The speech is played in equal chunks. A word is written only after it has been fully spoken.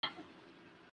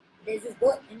There's his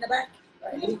butt in the back.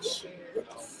 Right, whoops.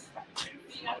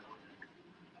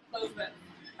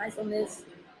 Nice on this.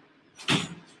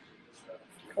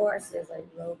 Of course, there's like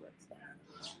roadworks down.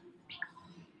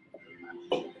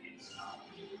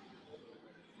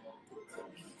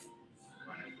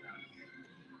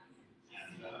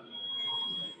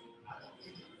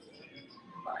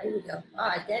 Oh, here we go.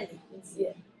 Ah, deadly. You can see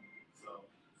it.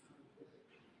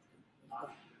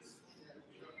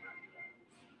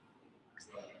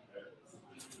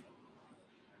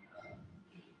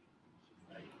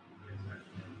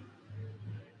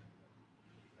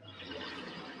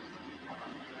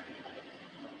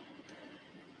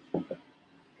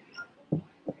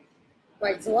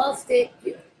 Right, so I'll stick.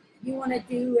 You want to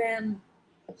do,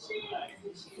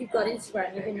 you've got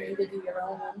Instagram, you can either do your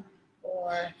own one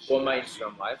or. Go on my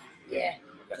Instagram live. Yeah,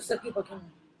 just so people can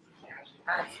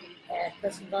add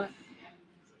questions on it.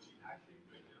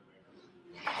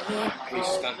 We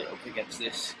stand it up against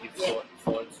this, give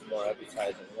phone some more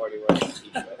advertising. I'm already wearing a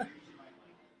t-shirt.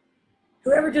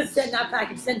 Whoever just sent that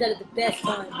package sent that at the best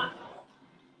time.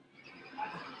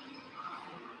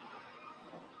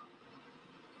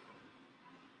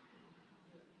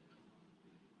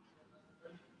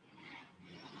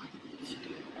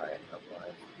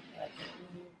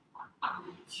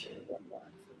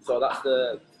 So that's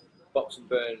the Box and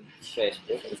Burn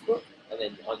Facebook, and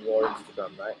then on your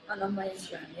Instagram, right? And on my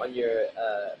Instagram. Yeah. On your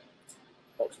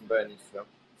Box and Burn Instagram.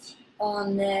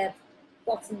 On the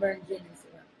Box and Burn Gym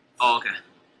Instagram. Oh, okay.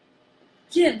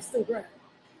 Gymstagram.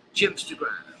 Gymstagram.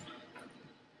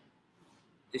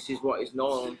 This is what is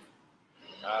known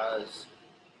as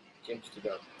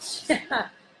Gymstagram.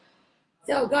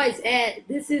 So guys,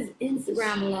 this is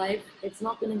Instagram Live. It's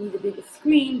not going to be the biggest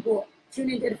screen, but tune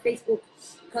into the Facebook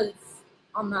because it's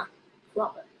on that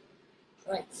proper.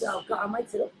 Right, so God, I might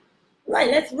sit up. Right,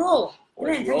 let's roll.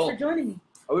 Glenn, thanks for joining me.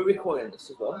 Are we recording this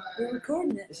as well? We're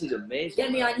recording it. This is amazing.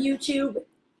 Get me on YouTube,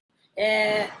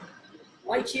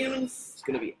 iTunes. It's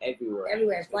going to be everywhere.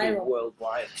 Everywhere, viral.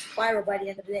 Worldwide. Viral by the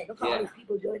end of the day. Look at all these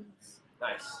people joining us.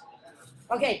 Nice.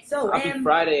 Okay, so happy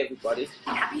Friday, everybody.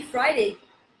 Happy Friday.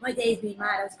 My day's been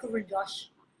mad. I was covering Josh.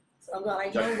 So I've got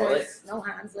like no voice, no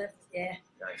hands left. Yeah.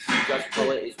 Nice. Josh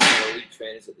Pullett is one of the elite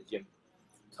trainers at the gym.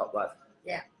 Top lad.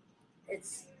 Yeah.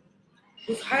 It's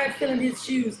hard filling his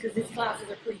shoes because his classes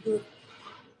are pretty good.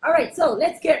 All right, so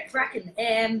let's get cracking.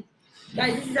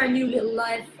 Guys, this is our new little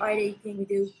live Friday thing we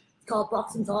do. It's called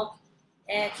Boxing Talk.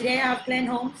 Today I have Glenn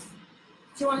Holmes.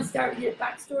 Do you want to start with your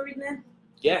backstory, Glenn?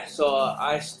 Yeah, so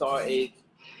I started,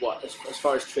 as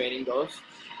far as training goes?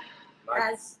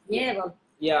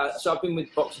 Yeah, so I've been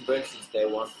with Box and Burn since day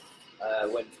one.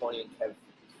 When Tony and Kev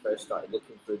first started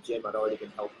looking for a gym, I'd already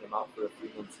been helping them out for a few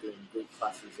months doing group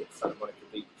classes at Santa Monica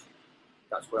Beach.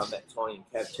 That's where I met Tony and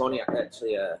Kev. Tony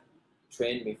actually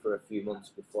trained me for a few months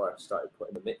before I started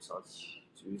putting the mitts on.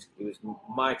 So he was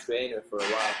my trainer for a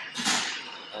while.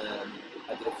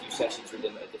 I did a few sessions with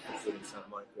him at a different gym in Santa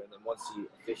Monica, and then once he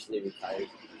officially retired,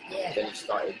 then he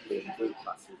started doing group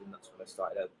classes, and that's when I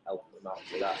started helping him out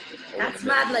with that. That's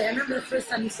mad. Like I remember the first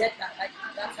time you said that. Like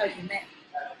that's how you met.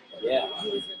 Yeah. He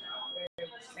was your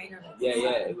trainer.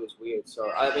 Yeah, it was weird.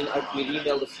 So I mean, we'd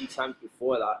emailed a few times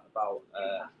before that about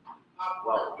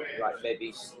like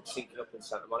maybe syncing up in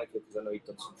Santa Monica because I know he'd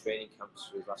done some training camps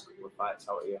for his last couple of fights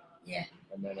out here. Yeah.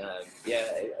 And then I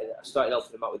started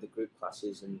helping him out with the group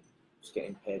classes and just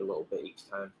getting paid a little bit each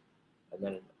time. And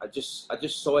then I just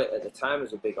saw it at the time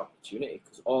as a big opportunity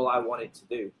because all I wanted to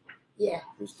do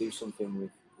was do something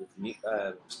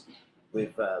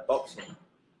with boxing.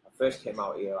 I first came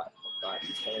out here like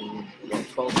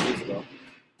 12 years ago,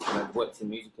 and I'd worked in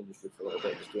the music industry for a little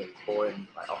bit, just doing boring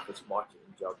like office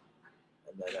marketing job.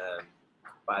 And then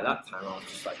by that time, I was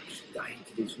just dying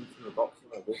to do something with boxing.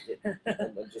 I loved it,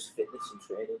 and then just fitness and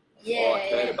training. That's all I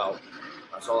cared about.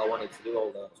 That's all I wanted to do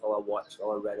all day. That's all I watched,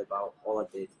 all I read about, all I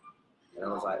did. And I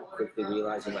was quickly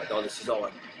realizing oh, this is all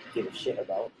I give a shit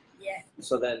about. Yeah.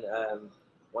 So then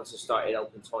once I started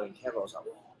helping Tony and Kev, I was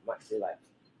I'm actually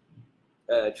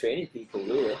training people,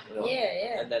 really. You know?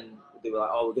 Yeah. And then they were like,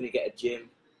 oh, we're going to get a gym.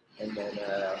 And then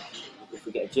if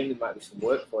we get a gym, there might be some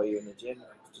work for you in the gym. And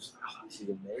I was just, this is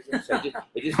amazing. So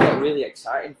it just got really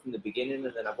exciting from the beginning.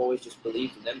 And then I've always just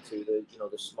believed in them too.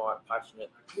 They're smart, passionate,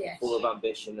 full of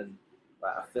ambition. And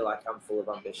I feel like I'm full of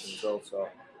ambition as well. So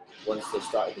once they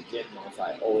started the gym, I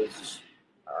was always just,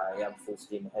 I am full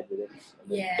steam ahead with it. And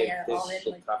then they've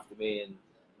looked after me, and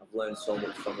I've learned so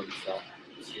much from them. So,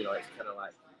 it's kind of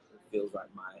it feels like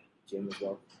my gym as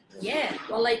well. Yeah,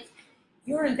 well,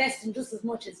 you're investing just as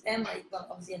much as them, well,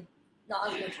 obviously not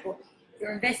as much, but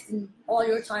you're investing all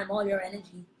your time, all your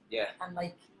energy. Yeah. And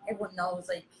everyone knows,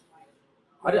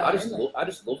 I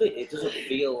just love it. It doesn't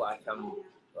feel like I'm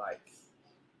like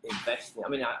investing.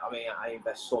 I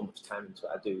invest so much time into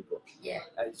what I do, but yeah,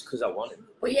 it's because I want it.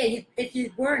 but yeah, if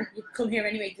you weren't, you'd come here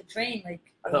anyway to train. Like,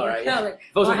 I know, right? Yeah. Like,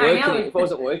 If I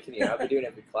wasn't working here, I'd be doing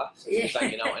every class. Yeah. Just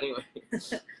hanging out anyway.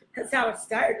 That's how it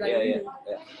started. Like,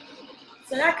 Yeah.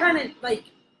 So that kind of like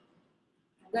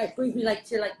brings me like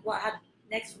to like what I had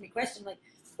next for my question. Like,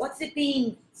 what's it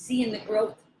been seeing the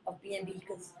growth of BNB?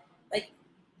 Because like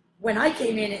when I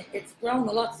came in, it's grown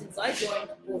a lot since I joined.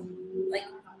 But like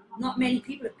not many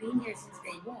people have been here since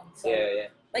day one. So Yeah.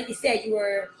 like you said, you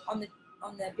were on the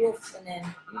roofs, and then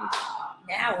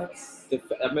now it's.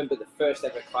 I remember the first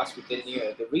ever class we did in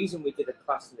here. The reason we did a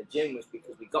class in the gym was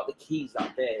because we got the keys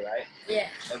that day, right? Yeah.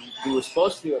 And we were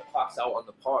supposed to do a class out on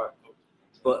the park,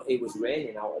 but it was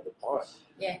raining out at the park.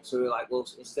 Yeah. So we were like, well,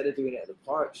 instead of doing it at the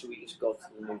park, should we just go to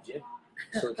the new gym?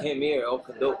 So we came here,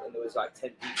 opened up, and there was like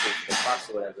 10 people for the class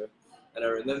or whatever. And I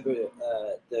remember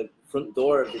the front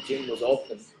door of the gym was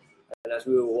open, and as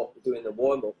we were doing the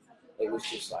warm up, it was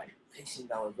just like pissing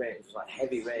down rain. It was like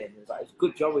heavy rain. It was like, it's a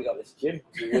good job we got this gym,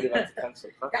 because we would have had to cancel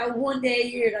class. That one day a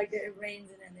year, like it rains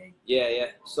and then. Yeah.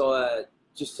 So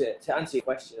just to answer your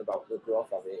question about the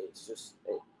growth of it, it's just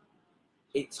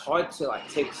it's hard to like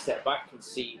take a step back and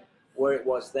see where it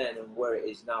was then and where it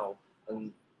is now,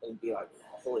 and be like,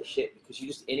 holy shit, because you're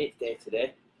just in it day to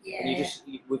day. Yeah. And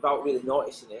you without really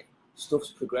noticing it,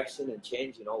 stuff's progressing and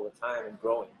changing all the time and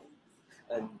growing.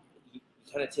 And you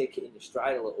kind of take it in your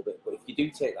stride a little bit. But if you do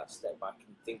take that step back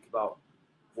and think about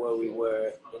where we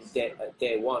were at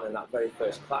day one in that very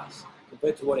first class,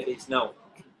 compared to what it is now,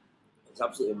 it's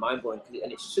absolutely mind-blowing.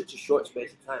 And it's such a short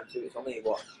space of time too. It's only,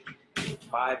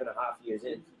 5.5 years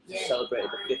in. Yeah. Celebrated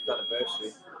the 5th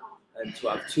anniversary. And to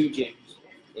have 2 gyms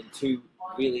in 2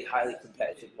 really highly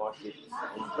competitive markets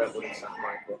in Brentwood and Santa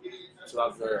Monica, to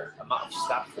have the amount of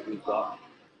staff that we've got,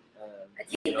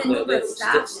 they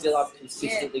still have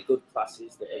consistently good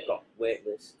classes that have got wait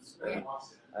lists, and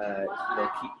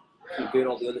keep doing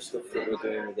all the other stuff that we're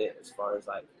doing with it, as far as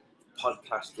like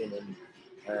podcasting and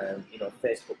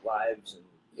Facebook lives,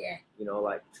 and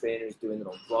like trainers doing their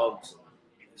own vlogs.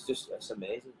 It's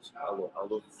amazing.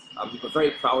 I'm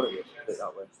very proud of it, put it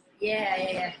that way.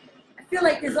 Yeah. I feel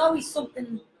like there's always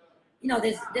something,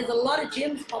 there's a lot of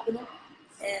gyms popping up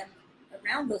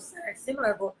around us that are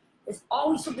similar, but there's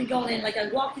always something going in. Like I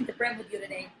walked into Brentwood the other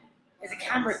day, there's a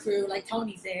camera crew, like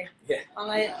Tony's there. Yeah. I'm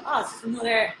like, it's just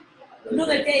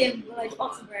another day in like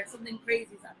boxing where something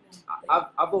crazy is happening.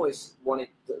 I've always wanted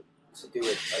to do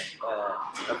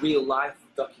a real life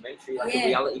documentary, like a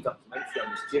reality documentary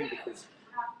on this gym, because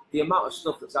the amount of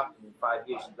stuff that's happened in 5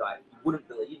 years, you wouldn't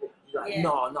believe it. You're like,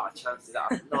 no, not a chance to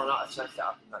that. No, not a chance to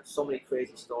happen. Like so many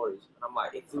crazy stories. And I'm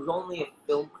like, if there was only a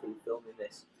film crew filming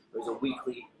this, there was a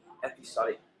weekly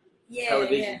episodic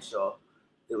television show,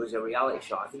 there was a reality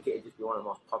show, I think it'd just be one of the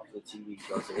most popular TV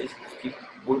shows there is, because people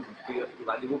wouldn't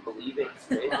they wouldn't believe it. It's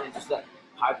crazy. And just like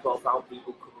high profile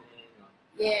people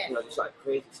coming in. Just like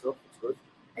crazy stuff. It's good.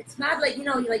 It's mad,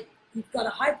 you've got a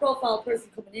high profile person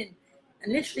coming in,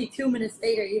 and literally 2 minutes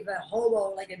later, you have a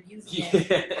hobo abusing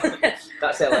it.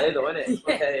 That's LA though, isn't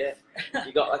it? Yeah.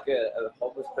 You got like a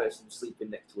homeless person sleeping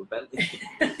next to a Bentley.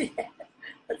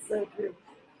 That's so true.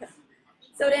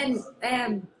 So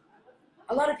then,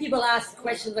 a lot of people ask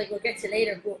questions like we'll get to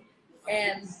later, but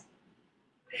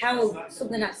how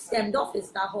something that stemmed off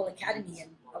is that whole academy,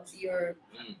 and obviously you're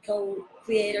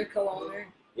co-creator, co-owner.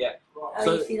 Yeah.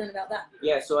 How are you feeling about that?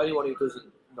 Yeah, so anyone who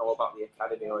doesn't know about the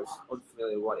academy or is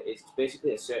unfamiliar with what it is, it's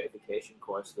basically a certification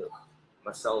course that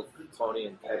myself, Tony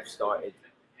and Kev started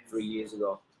 3 years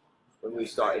ago, when we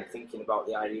started thinking about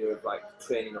the idea of like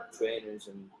training up trainers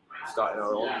and starting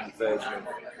our own version of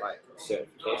like a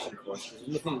certification course.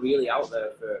 There's nothing really out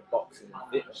there for boxing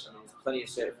and fitness. I mean, there's plenty of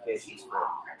certifications for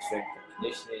strength and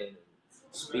conditioning, and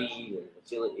speed and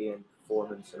agility and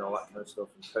performance and all that kind of stuff,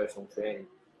 and personal training.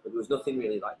 But there was nothing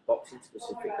really like boxing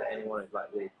specific that anyone had like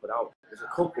really put out. There's a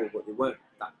couple, but they weren't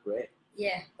that great.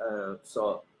 Yeah.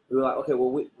 So we were like, okay,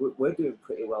 well we're doing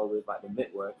pretty well with like the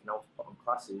mitt work and how to put on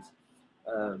classes.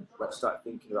 Let's start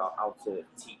thinking about how to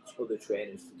teach other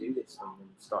trainers to do this and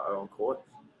start our own course.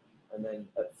 And then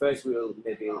at first we were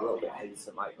maybe a little bit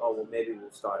hesitant, like, maybe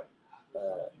we'll start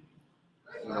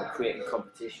creating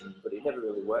competition, but it never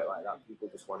really worked like that. People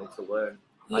just wanted to learn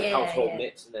how to hold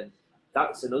mitts, and then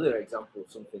that's another example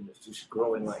of something that's just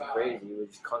growing like crazy. We're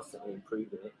just constantly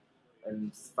improving it.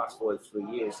 And fast forward 3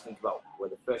 years, think about where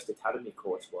the first academy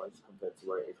course was compared to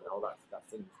where it is now. That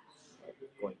thing's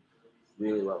going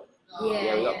really well.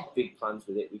 Yeah, we got big plans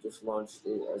with it. We just launched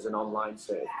it as an online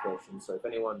certification. So if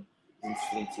anyone is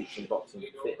interested in teaching boxing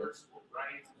and fitness,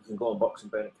 you can go on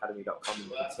boxingburnacademy.com and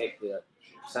you can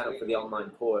sign up for the online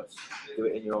course, do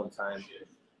it in your own time.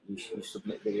 You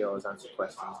submit videos, answer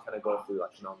questions, kind of go through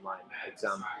like an online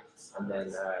exam, and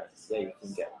then you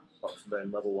can get Boxing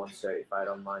Burn level 1 certified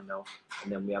online now.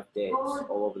 And then we have dates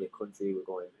all over the country. We're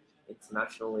going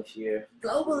international this year,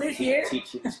 global this year,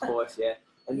 teaching this course, yeah.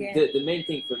 And the main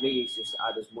thing for me is just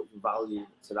add as much value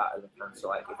to that as I can. So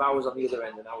like if I was on the other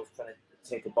end and I was trying to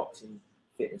take a boxing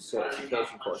fitness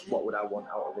certification course, what would I want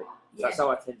out of it? So that's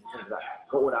how I tend to think that.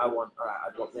 What would I want? All right,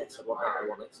 I'd want this, I'd want that, I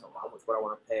want this. How much would I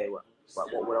want to pay? What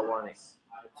would I want it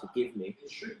to give me?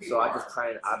 So I just try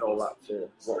and add all that to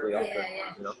what we offer,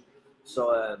 you know.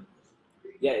 So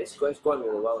it's going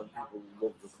really well, and people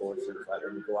love the courses. Like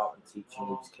when we go out and teach, and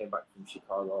we just came back from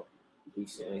Chicago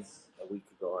recently, a week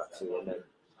ago actually, and then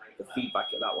the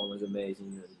feedback at that one was amazing,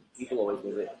 and people always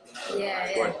love it.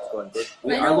 It's going good.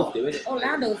 I love doing it.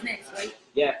 Orlando's next, right?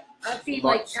 Yeah. I've been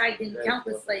like tagged in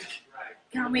countless, like,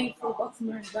 can't wait for Boxing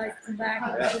Burn guys to come back.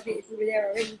 If we were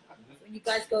there already. When you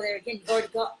guys go there again, you've already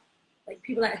got like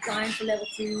people that are dying for level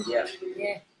 2. Yeah.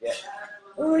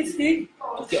 All right, Steve.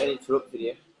 Just getting interrupted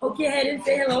here. Poke your head and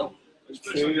say hello.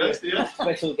 Special guest, yeah.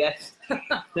 Special guest.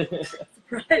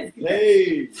 Surprise.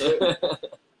 Hey.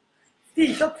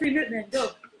 Steve, top 3 Minutemen,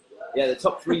 go. Yeah, the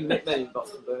top 3 Minutemen in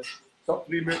Boxing Burn. Top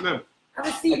 3 Minutemen. Have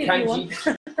a seat if you want.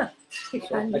 A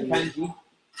kanji.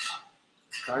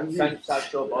 Kanji.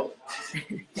 Sideshow Bob.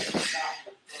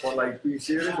 Want like be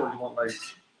serious or you want like?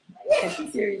 Yeah,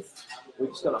 be serious. We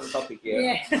just got off topic here.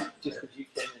 Yeah. Just because you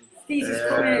came in. Steve's just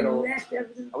coming in and left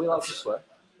everything. Are we allowed to swear?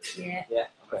 Yeah. Yeah.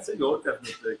 I say go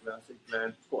definitely,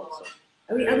 Glenn. Go on, son.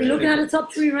 Are we looking at the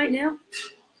top 3 right now?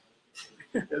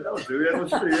 Yeah, that would do. Yeah, that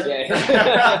was true. Yeah.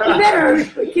 You better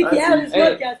kick you out of this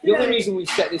podcast. The only reason we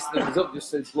set this thing up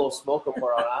just to blow smoke up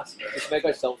our ass, just make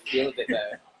ourselves feel a bit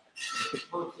better.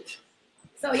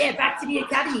 So yeah, back to the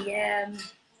academy.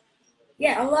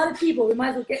 A lot of people, we might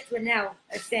as well get to it now,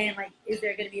 are saying like, is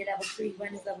there going to be a level 3?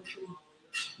 When is level 3?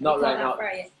 Not right now.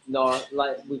 No,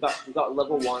 like we've got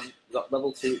level 1, we've got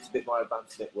level 2. It's a bit more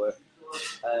advanced network.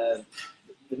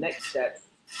 The next step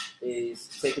is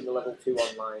taking the level 2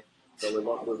 online. So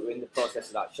we're in the process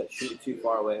of that. Shouldn't be too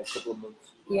far away. A couple of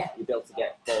months. Yeah. You'll be able to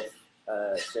get both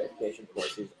certification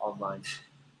courses online.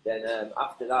 Then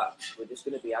after that, we're just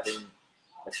going to be adding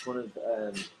a ton of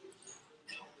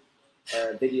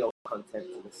video content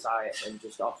to the site and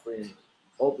just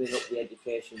opening up the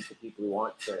education to people who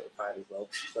aren't certified as well.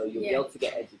 So you'll be able to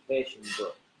get education,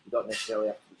 but you don't necessarily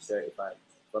have to be certified.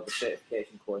 But the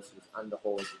certification courses and the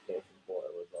whole education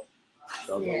portal as well.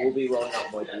 So we'll be rolling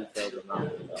out more details on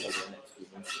that over the next few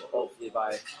months. But hopefully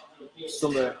by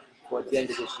summer, towards the end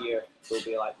of this year, there'll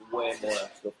be like way more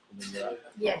stuff coming there.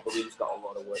 Yeah. But we've just got a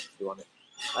lot of work to do on it.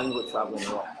 And we're travelling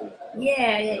a lot too.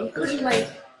 Yeah, you couldn't like...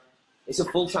 It's a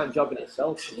full-time job in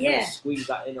itself. You Yeah. squeeze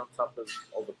that in on top of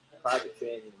all the private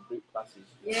training and group classes.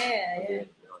 Yeah,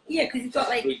 because you've got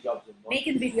like 3 jobs in one.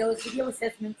 making videos, video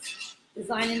assessments,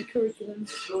 designing curriculum.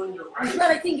 And but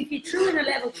I think if you're true in a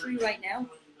level 3 right now,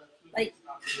 like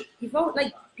you don't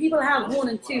like people have 1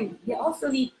 and 2. You also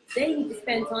need to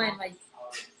spend time like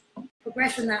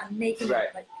progressing that and making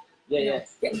it like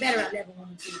getting better at level 1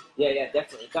 and 2. Yeah,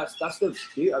 definitely. That's the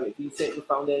beauty of it. If you take the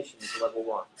foundation to level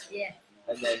 1,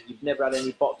 and then you've never had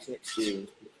any boxing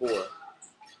experience before,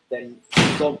 then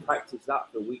you go and practice that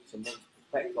for weeks and months,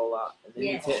 perfect all that, and then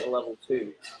you take the level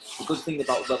 2. The good thing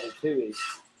about level 2 is,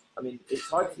 I mean, it's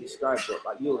hard to describe, but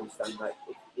like you'll understand, like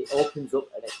it opens up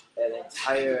an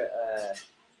entire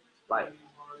like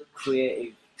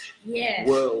creative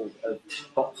world of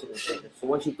boxing and fitness. So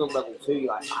once you've done level 2,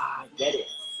 you're like, I get it.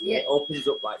 It opens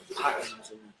up like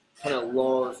patterns and kind of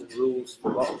laws and rules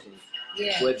for boxing.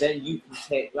 Where then you can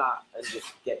take that and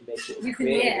just make it as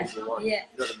creative as you want. You know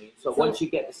what I mean? So once you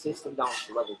get the system down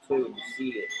to level 2 and you see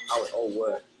it, how it all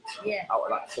works out of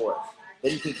that course,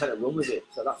 then you can kind of run with it.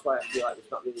 So that's why I feel like there's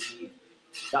not really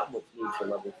that much need for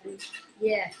level 3.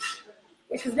 Yeah,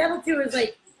 because level 2 is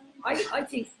like, I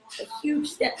think a huge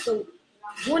step. So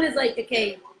 1 is like,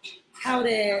 okay, how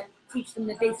to teach them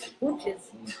the basic punches.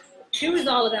 2 is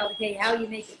all about, okay, how you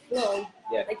make it flow.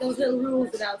 Like those little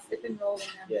rules about slip and roll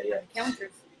and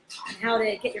counters, and how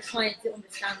to get your client to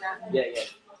understand that. And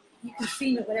you can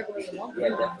see it whatever way you want.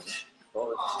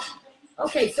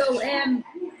 Okay, so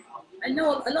I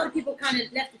know a lot of people kind of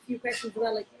left a few questions as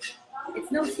well. Like,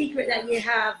 it's no secret that you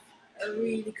have a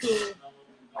really cool,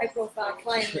 high-profile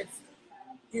client list.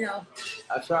 You know.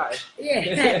 I try.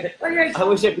 Yeah. I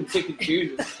wish I could pick and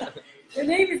choose. Your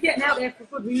name is getting out there for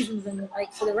good reasons and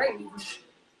like for the right reasons.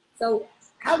 So,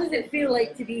 how does it feel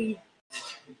like to be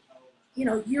you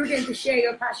know, you're getting to share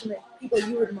your passion with people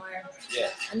you admire, Yeah.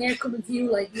 and they're coming to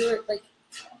you like you're like,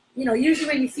 you know, usually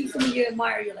when you see someone you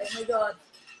admire, you're like, oh my god,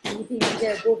 and you think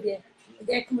they're above you, but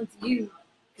they're coming to you.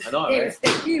 I know, They right?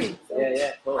 respect you. So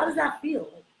Yeah. Totally. how does that feel?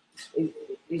 It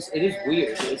is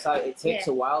weird. It's like it takes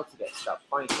Yeah. a while to get to that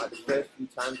point. Like the first few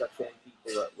times I trained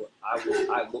people that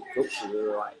I looked up to, they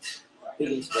were like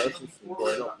big inspirations to me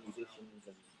growing up, musicians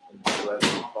and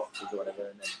whoever, boxers or whatever.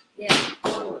 And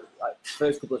then like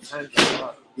first couple of times,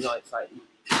 you know, it's like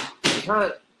you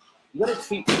can't. You got to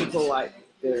treat people like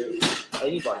they're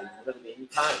anybody. You know what I mean? You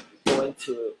can't go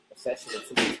into a session with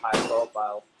somebody's high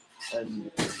profile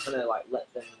and kind of like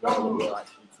let them know that you're like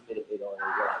intimidated or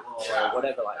you're like, oh, or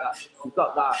whatever like that. You've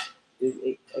got that.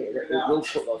 It will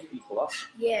put those people off.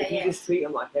 Yeah, If you just treat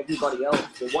them like everybody else,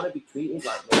 they want to be treated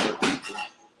like normal people.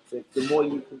 So the more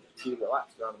you can be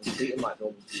relaxed around them and treat them like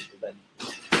normal people, then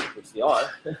which they are.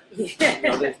 You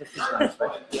know, there's nothing that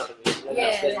special. You know what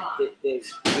I mean? They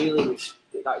really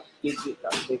that gives you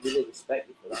that they really respect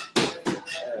you for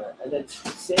that. And then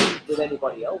same with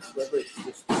anybody else, whether it's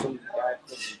just some guy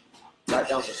from right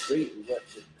down the street who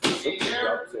works a construction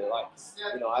job to like,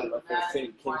 you know, I don't know if they're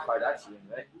training Kim Kardashian,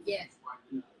 right? Yeah.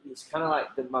 It's kind of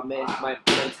like my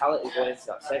mentality going into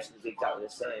that session is exactly the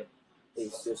same.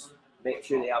 It's just make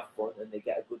sure they have fun and they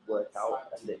get a good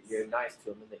workout and that you're nice to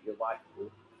them and that you're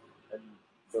likable, and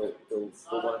they'll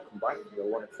want to come back and they'll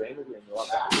want to train with you and they'll have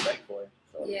that respect for you.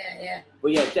 So, Yeah.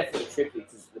 but yeah, definitely tricky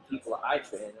because the people that I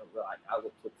train, like I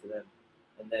looked up to them,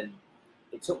 and then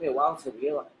it took me a while to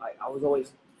realize. Like I was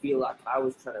always feel like I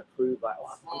was trying to prove like,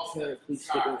 oh, I'm a good trainer, please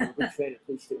stick with me. I'm a good trainer,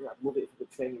 please stick with me. I'd love it if I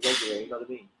could train you regularly. You know what I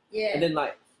mean? Yeah. And then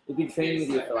like we've been training with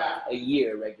you for like a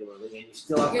year regularly, and you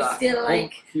still have You're that still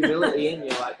like humility in you,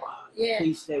 like, oh, yeah.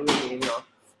 please stay with me, you know.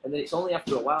 And then it's only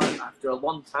after a while, after a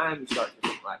long time, you start to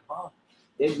think like, oh,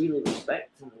 they really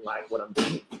respect and like what I'm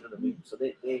doing. You know what I mean? So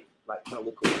they like kind of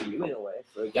look up to you in a way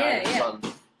for a guy that's on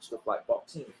stuff like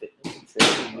boxing, fitness, and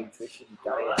training, nutrition,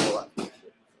 diet, all that kind of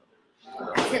shit.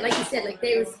 You know? Like you said, like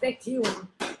they respect you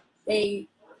and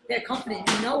they're confident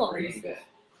you know all this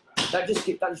stuff. That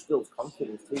just builds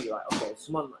confidence too. You're like, okay,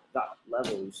 someone like that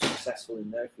level who's successful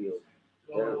in their field,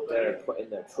 they're putting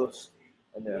their trust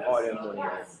and their hard-earned money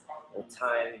and their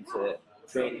time into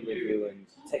training with you and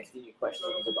texting you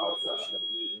questions about what should I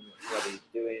be eating, what should I be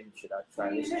doing, should I try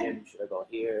this gym, should I go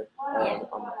here, I'm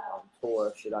on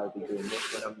tour, should I be doing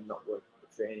this when I'm not working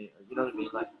for training, or, you know what I mean?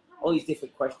 Like all these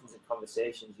different questions and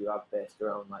conversations you have based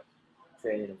around like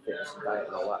training and fitness and diet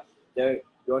and all that.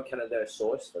 You're kind of their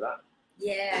source for that.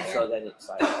 Yeah. So then it's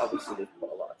like, obviously they've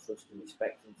put a lot of trust and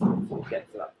respect into to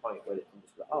get to that point where they can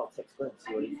just be like, oh, text Glenn,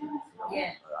 see what he thinks. You know?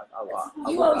 Yeah.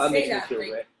 I always say makes that. me feel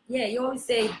Like, great. yeah, you always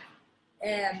say,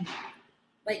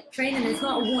 like training is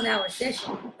not a 1 hour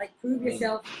session. Like prove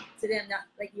yourself to them that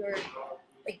like you're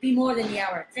like be more than the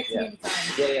hour. Text me anytime.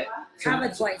 Yeah. Have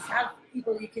advice. Have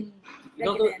people you can You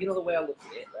know the way I look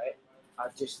at it, right? I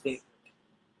just think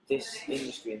this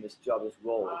industry and this job, this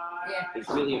role, is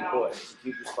really important. It's a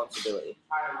huge responsibility,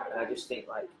 and I just think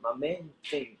like my main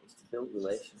thing is to build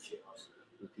relationships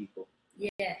with people.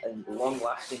 Yeah. And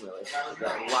long-lasting relationships,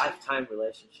 like lifetime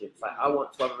relationships. Like I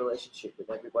want to have a relationship with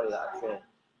everybody that I train,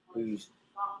 who's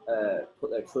put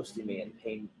their trust in me and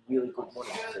paying really good money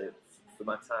for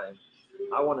my time.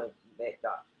 I want to make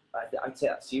that. I take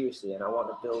that seriously, and I want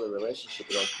to build a relationship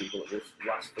with those people that will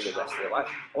last for the rest of their life.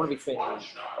 I want to be training,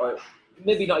 or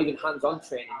maybe not even hands-on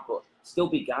training, but still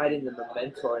be guiding them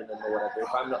and mentoring them or whatever. If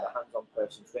I'm not the hands-on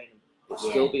person training, but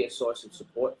still be a source of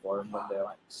support for them when they're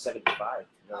like 75.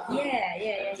 You know what I mean?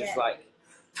 Yeah. Just like,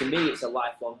 to me, it's a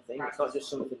lifelong thing. It's not just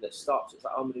something that stops. It's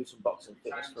like, I'm going to do some boxing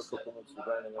fitness for a couple of months and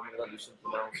then I'm going to do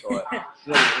something else. Or,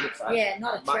 you know what I mean? It's like,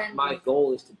 not a trend. My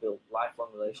goal is to build lifelong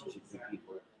relationships with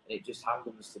people. And it just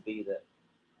happens to be that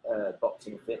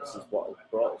boxing and fitness is what has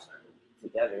brought us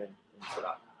together into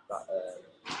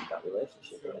that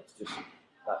relationship. And it's just,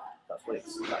 that's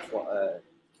what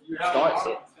starts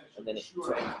it. And then it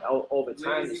turns, over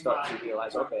time, they start to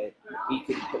realise, okay, he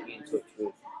can put me in touch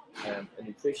with a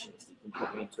nutritionist, he can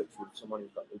put me in touch with someone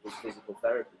who does physical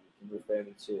therapy, he can refer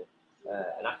me to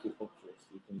an acupuncturist,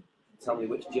 he can tell me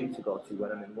which gym to go to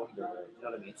when I'm in London, you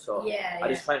know what I mean? So I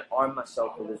just try and arm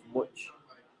myself with as much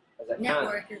as I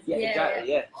Network can. is,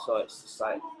 Exactly. So it's just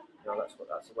like, you know, that's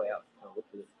the way I kind of look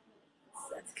at it.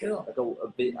 That's cool.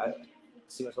 I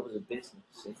see myself as a business.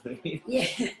 You know what I mean? Yeah.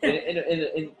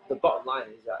 In the bottom line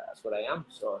is that's what I am.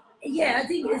 So yeah, I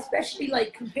think especially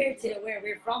like compared to where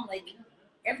we're from, like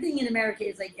everything in America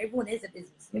is like everyone is a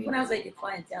business. Like when I was like a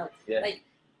clientele, like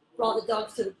brought the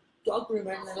dogs to the dog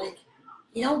groomer, and they're like,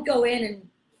 you don't go in and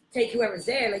take whoever's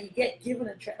there. Like you get given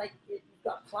a like you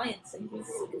got clients, and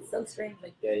it's so strange.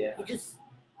 Like Yeah. you just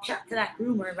chat to that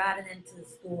groomer rather than to the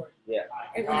store. Yeah.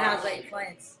 Everyone has like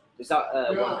clients. There's that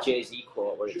one Jay-Z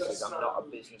quote where it says, "I'm not a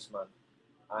businessman,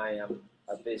 I am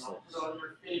a business man."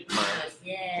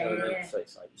 Yeah. So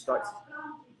it's like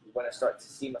when I started to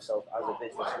see myself as a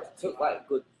business, it took like a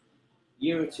good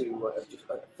year or two of just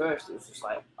like, at first it was just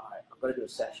like, alright, I've got to do a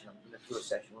session, I'm going to do a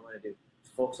session, what am I going to do?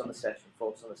 Just focus on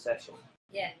the session.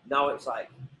 Yeah. Now it's like,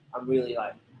 I'm really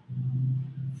like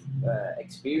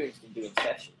experienced in doing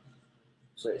sessions.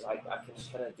 So it's like, I can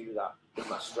kind of do that in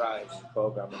my strides and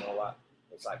program and all that.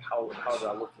 It's like, how do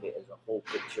I look at it as a whole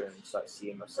picture and start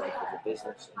seeing myself as a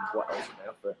business and what else can I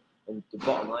offer? And the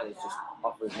bottom line is just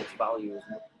offer as much value as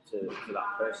to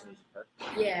that person as you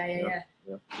can. Yeah.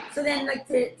 Yeah. So then, like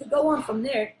to go on from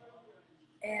there,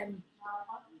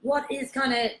 what is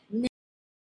kind of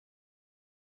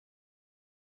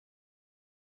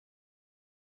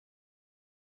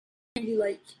you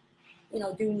like,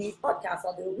 doing these podcasts?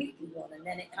 I'll do a weekly one, and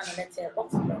then it kind of lets you a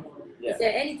boxing promo. Yeah. Is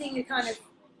there anything you kind of,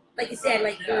 like you said,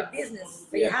 like you're a business,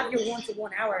 so you have your 1 to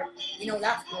 1 hour,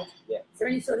 that's good. Yeah. Is there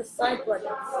any sort of side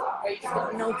projects, or you just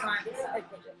got no time for side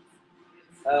projects?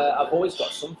 I've always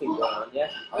got something going on,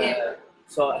 yeah.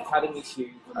 So Academy's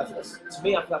huge. To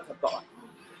me, I feel like I've got like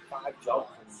 5 jobs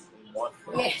in one.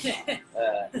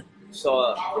 Yeah.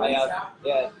 So I have,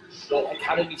 the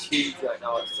Academy's huge right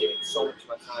now. It's taking so much of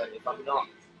my time. If I'm not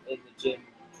in the gym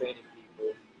training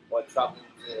people or traveling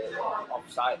to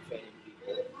off-site training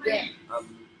people, I'm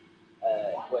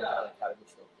working on Academy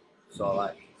stuff. So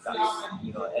like that's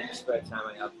any spare time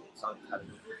I have, it's on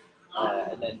Academy,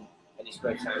 and then any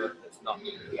spare time that's not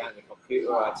behind the computer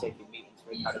or I take in meetings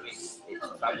for Academy, it's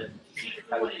traveling to the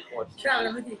Academy course.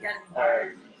 Traveling with the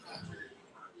Academy.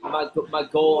 My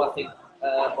goal, I think,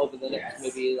 over the next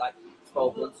maybe like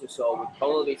 12 months or so would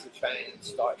probably be to try and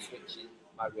start switching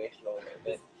my ratio a little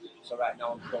bit. So right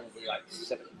now I'm probably like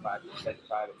 75%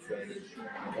 private training,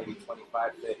 maybe 25-30%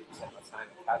 of my time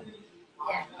Academy.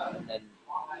 Yeah. And then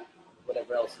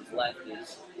whatever else is left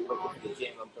is working for the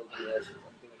gym. I'm building relationships.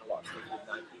 I'm doing a lot of stuff with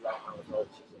Nike right now as well,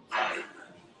 which is exciting.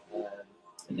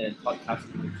 And then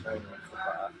podcasting and training and stuff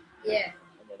like that. Yeah.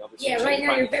 And then obviously right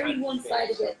now you're very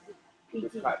one-sided with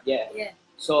PT. Yeah.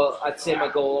 So I'd say my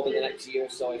goal over the next year or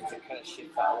so is to kind of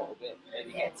shift that a little bit,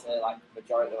 maybe get to like the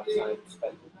majority of my time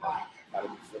spent with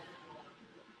Academy stuff.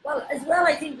 Well, as well,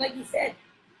 I think, like you said,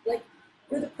 like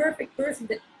you're the perfect person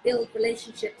to build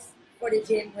relationships for the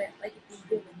gym with, like if you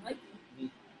do with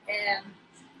Nike,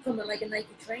 becoming like a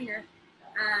Nike trainer,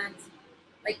 and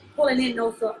like pulling in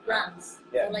those sort of brands.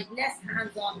 Yeah. So like less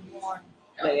hands-on, more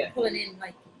pulling in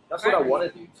like. That's what I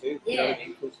want to do too. Yeah. You know what I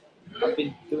mean? Because I've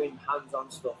been doing hands-on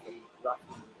stuff and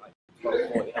racking like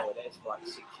 12-40 hour days for like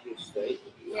 6 years straight.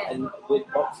 Yeah. And with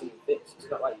boxing and fits, it's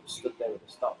not like you stood there with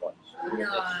a stopwatch. No. You know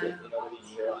what I mean?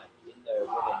 You're like in there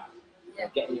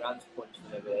running, getting your hands punched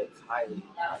whenever it's highly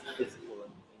physical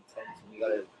and intense, and you got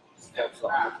to focus on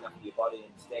looking after your body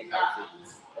and staying healthy.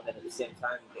 And then at the same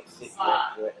time, you get sick,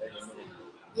 you're earning money.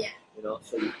 Yeah.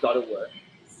 So you've got to work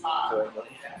to earn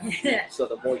money. So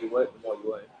the more you work, the more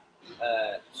you earn.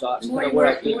 So that's kind of where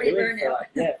I've been doing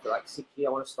for like 6 years.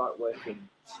 I want to start working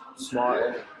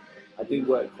smarter. I do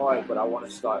work hard, but I want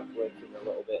to start working a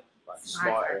little bit like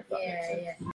smarter. If that makes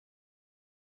sense.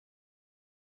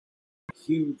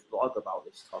 Huge blog about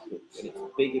this topic, and it's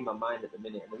big in my mind at the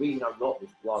minute. And the reason I wrote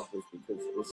this blog was because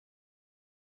it's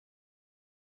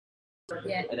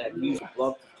and I've used the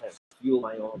blog to kind of fuel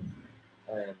my own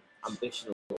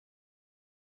ambition.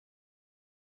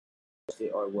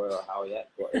 Or where or how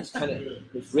yet, but it's kind of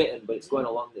it's written, but it's going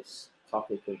along this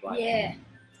topic of like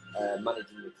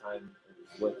managing your time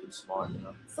and working smart.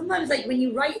 Sometimes, like when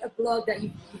you write a blog that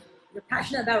you're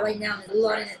passionate about right now, and there's a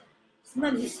lot in it.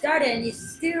 Sometimes you start it and you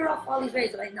steer off all these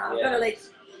ways. Like, no, I've got to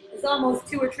there's almost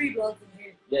 2 or 3 blogs in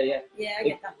here. Yeah, I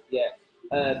get that.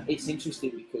 Yeah, it's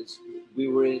interesting because we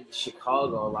were in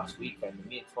Chicago last weekend, and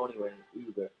me and Tony were in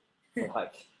Uber for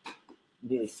like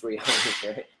nearly 3 hours,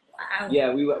 right? Wow.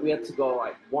 Yeah, we had to go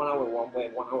like 1 hour one way,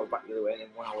 1 hour back the other way, and then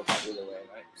 1 hour back the other way,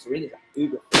 right? So we're in this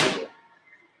Uber for Uber.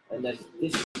 And then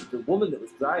the woman that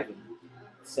was driving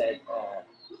said,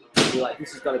 you're like,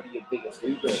 this has got to be your biggest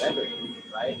Uber ever,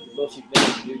 right? The most you've made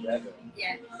an Uber ever.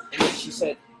 Yeah. And then she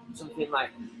said something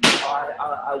like,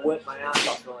 I work my ass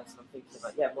off, and I'm thinking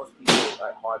like, yeah, most people are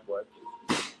like hard workers.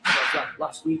 Like,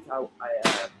 last week I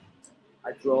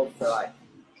drove for like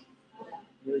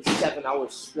nearly 7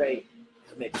 hours straight.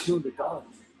 I made $200,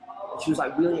 and she was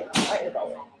like really excited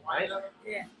about it, right?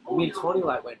 Yeah. And me and Tony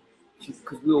like went,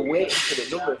 because we were waiting for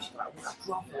the number. She's like, I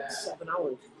drove for like 7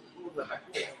 hours. We were like,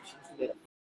 yeah, she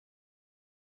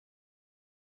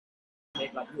made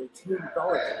like, you're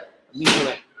 $200. And we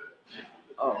went,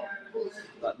 oh,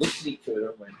 like, looked at each other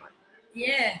and went, like,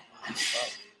 Yeah. wow.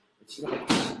 And she's like,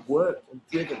 she's worked and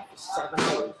driven for 7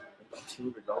 hours and got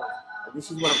 $200. And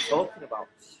this is what I'm talking about.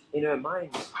 In her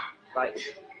mind, like,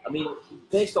 I mean,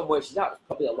 based on where she's at, it's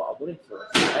probably a lot of money for her.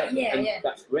 Right? Yeah, and yeah.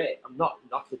 that's great. I'm not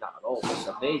knocking that at all. It's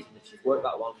amazing that she's worked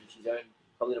that long and she's earned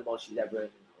probably the most she's ever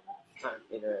earned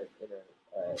in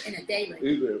In a day, like.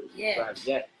 Uber. Yeah. Drive,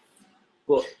 yeah.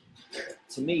 But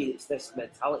to me, it's this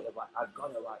mentality of like, I've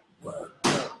got to like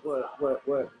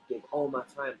work, give all my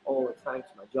time, all the time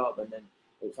to my job, and then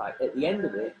it's like at the end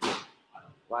of it,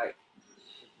 like,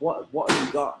 what have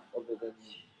you got other than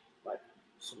like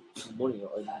some money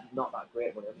or not that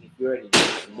great money? I mean, if you're earning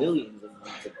millions and you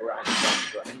need to grind,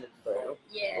 then fair enough.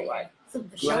 Yeah. But like,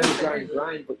 Something to show.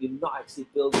 grind, but you're not actually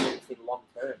building anything long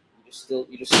term.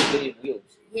 You're just spinning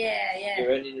wheels. Yeah. You're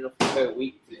earning enough per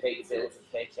week to pay your bills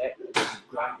and paycheck, and then you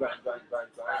grind, and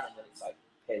then it's like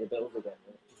pay the bills again,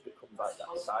 and it just becomes like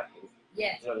that cycle.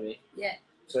 Yeah. You know what I mean? Yeah.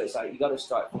 So it's like you got to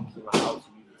start thinking like how to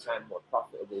use your time more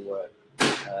profitably. Work.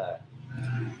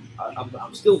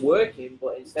 I'm still working,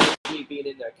 but instead of me being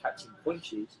in there catching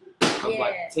punches, I'm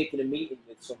like taking a meeting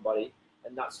with somebody,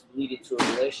 and that's leading to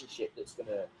a relationship that's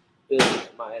gonna build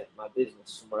my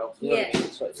business somewhere else. You know what I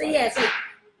mean? So it's so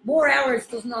more hours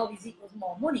doesn't always equal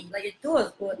more money. Like it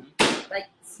does, but like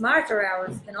smarter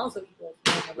hours can also equal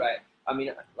more money. Right. I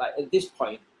mean, like at this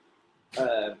point,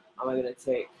 am I going to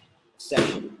take a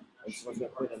session and someone's going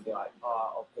to come in and be like,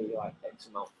 oh, I'll pay you like X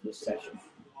amount for this session?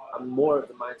 I'm more of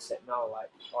the mindset now,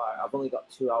 like, all right, I've only got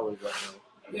 2 hours right now.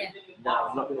 Yeah. Now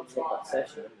I'm not going to take that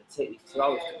session. I'm going to take these 2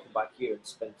 hours to come back here and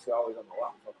spend 2 hours on my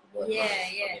laptop and work.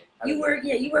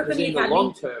 You work Because in the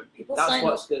long term, that's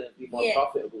what's going to be more Yeah.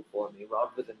 profitable for me,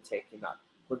 rather than taking that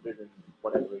 100 and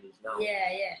whatever it is now.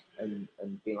 And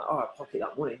being like, oh, I pocket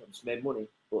that money, I just made money,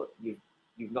 but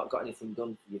you've not got anything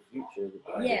done for your future. You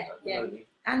know what I mean?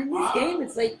 And in this game,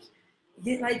 it's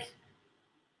like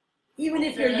even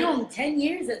if you're young, 10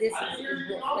 years at this is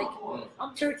rough. Like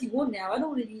I'm 31 now. I don't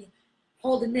want to be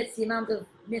holding mitts the amount of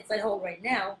mitts I hold right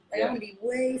now. Like I want to be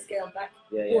way scaled back.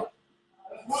 But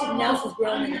something else is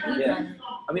growing in the meantime.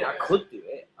 I mean, I could do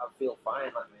it. I feel fine,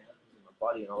 like my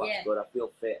body and all that's good. I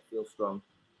feel fit, I feel strong.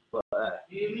 But I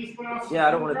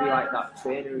don't want to be like that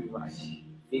trainer who's like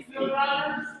 50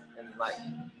 and like,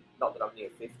 not that I'm near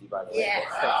 50 by the way.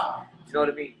 But, do you know what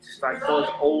I mean? Just like those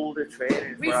older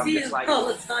trainers We where I'm see just them like, all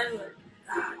the time.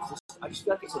 I just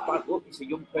feel like it's a bad look. It's a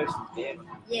young person's game.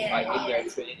 Like in their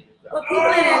training. But people in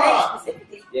LA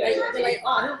specifically, they're like,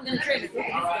 oh, who am I going to train with? Look at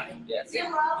this guy.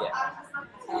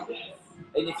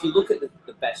 And if you look at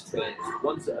the best trainers, the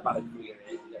ones that have had a career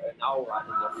in, that are now like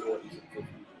in their 40s and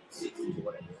 50s, 60s or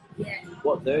whatever,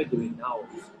 what they're doing now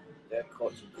is they're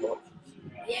coaching coaches.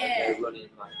 They're running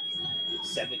like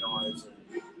seminars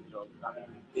and having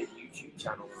big YouTube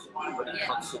channels and running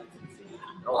consultancy.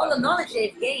 All the knowledge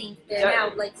they've gained, they're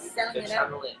now like selling it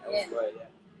out. Elsewhere,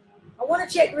 I want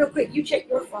to check real quick. You check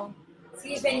your phone.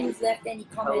 See if anyone's left any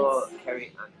comments. Hello, Kerry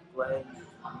and Glenn.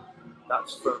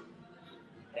 That's from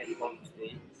Glenn Holmes.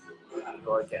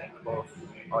 Or getting close.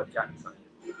 Or Jackson.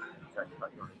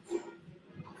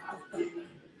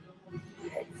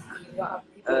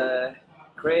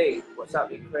 Craig, what's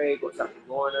happening, Craig? What's happening,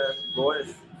 Lorna?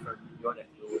 Lorna's from your neck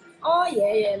of the woods. Oh,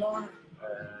 yeah, Lorna.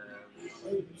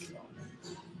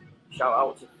 Shout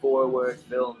out to Forward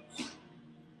Films.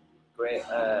 Great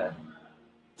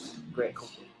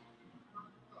company.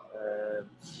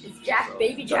 Is Jack,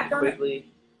 Baby Jack on it?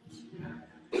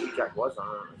 Baby Jack was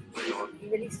on it. He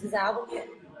released his album yet?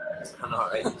 I know,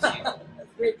 right?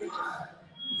 That's great picture.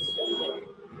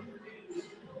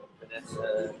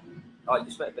 Vanessa. Oh, I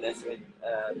just met Vanessa in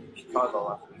Chicago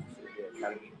last week. She was at the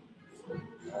academy.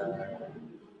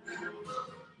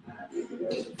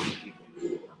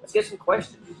 Let's get some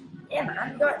questions. Yeah,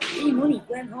 man, we got money.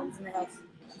 Glenn Holmes in the house.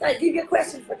 Guys, leave your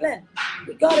questions for Glenn.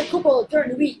 We got a couple during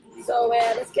the week, so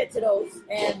let's get to those.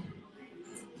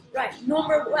 Right,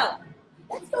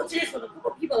 let's go to this one. A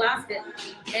couple people asked it.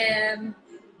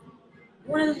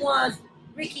 One of them was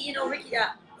Ricky, Ricky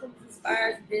that comes and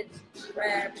spars and did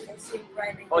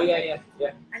Friday. Oh, yeah.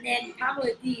 And then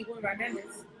Pamela D, one of our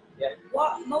members. Yeah.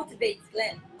 What motivates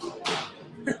Glenn?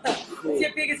 What's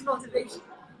your biggest motivation?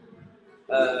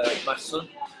 My son.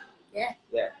 Yeah.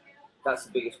 That's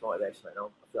the biggest motivation right now.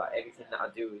 I feel like everything that I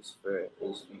do is for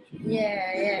his future.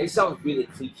 Yeah. It sounds really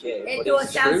cliche, it but does.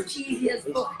 it's Sounds true. cheesy as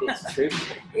fuck. It's true.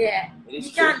 Yeah. It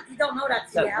is You don't know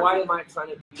that. So why am I trying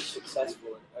to be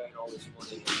successful and earn all this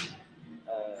money?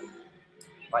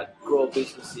 Like grow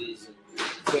businesses and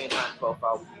train high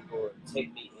profile people and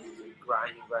take meetings and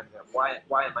grinding.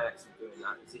 Why am I actually doing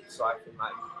that? Is it so I can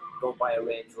like go buy a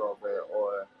Range Rover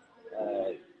or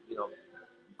you know,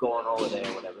 go on holiday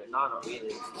or whatever? No, not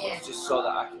really. It's just so that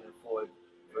I can afford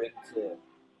for him to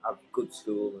have good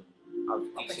school and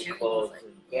have decent clothes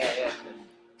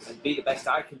and be the best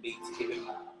I can be to give him,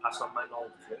 pass on my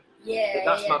knowledge to him. But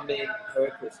that's my main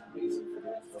purpose and reason for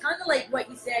doing stuff. Kind of like what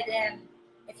you said,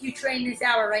 if you train this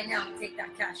hour right now and take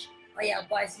that cash, oh yeah, I'll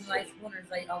buy some nice runners,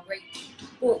 like, oh great.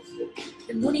 But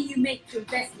the money you make to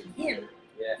invest in him,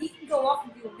 he can go off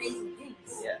and do amazing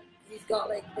things. Yeah. He's got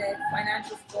like the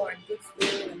financial support and good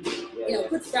school and you know,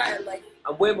 good start in life.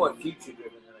 I'm way more future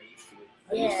driven than I used to be.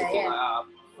 I used to think like,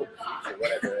 fuck the future,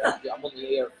 whatever. I'm only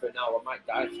here for now. I might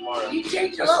die tomorrow. You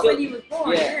changed a lot when you were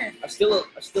born. Yeah. I'm still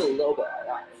a little bit like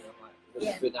that. You know, like,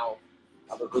 just for now,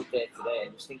 have a good day today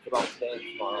and just think about today and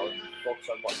tomorrow and focus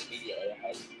on what's immediately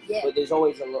ahead. Yeah. But there's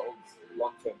always a little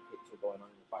long-term picture going on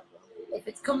in the background. If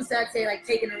it comes to, I'd say, like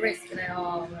taking a risk, and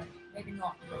maybe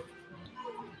not.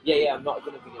 Yeah, I'm not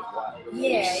going to be as wild.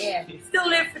 Yeah. Still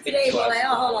live for today, but like,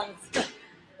 hold on.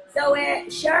 So,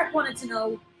 Shark wanted to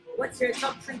know, what's your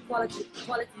top 3 qualities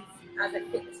as a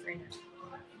fitness trainer?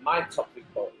 My top 3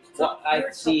 qualities? What I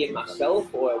see in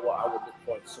myself or what I would look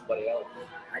for in somebody else?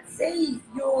 I'd say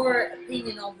your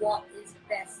opinion on what is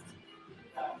best.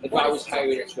 If I was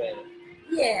hiring a trainer.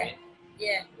 Yeah.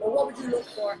 Well, what would you look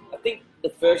for? I think the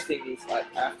first thing is like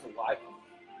I have to like them.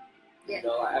 Yeah. You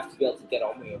know, I have to be able to get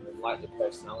on with them and like the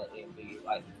personality and be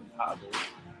like compatible.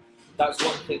 That's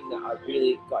one thing that I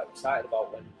really got excited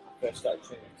about when I first started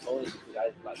training Tony, because I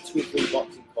had like 2 or 3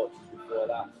 boxing coaches before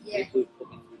that. People who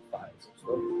put me through fights and stuff.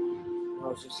 And I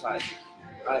was just like,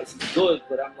 it's good,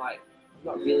 but I'm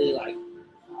not really like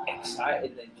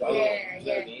excited and enjoying it. You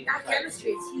know what I mean? That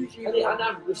chemistry is hugely important.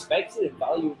 And I respected and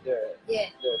valued their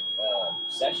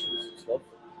sessions and stuff.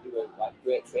 They were like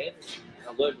great trainers. And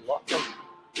I learned a lot from them.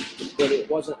 But it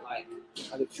wasn't like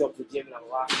I could show up to the gym and have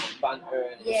a laugh and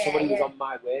banter and somebody was on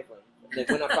my wavelength. And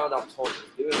then when I found out Tony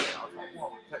was doing it, I was like,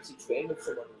 wow, I can actually train with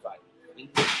someone who's like, you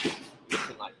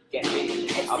can like get me.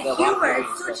 It's the humor,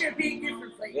 it's such a big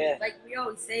difference. Like we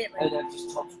always say it. Like, and I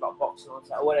just talked about boxing all the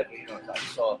time, or whatever, you know. It's like,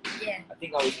 so I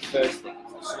think that was the first thing.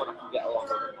 It's like someone I can get along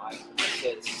with. Like,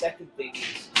 the second thing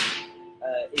is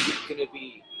it going to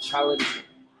be challenging?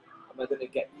 Am I going to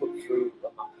get put through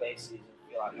on my paces and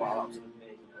feel like, wow, that was an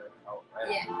amazing workout,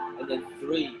 right? And then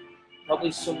 3,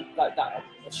 probably some like that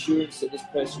assurance that this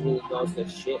person really knows their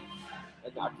shit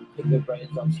and that I can pick their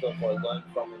brains on stuff or learn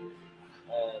from them,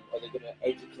 or they're going to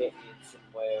educate me in some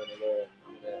way or another,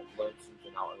 and I'm going to learn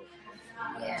something out of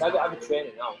it. So I have a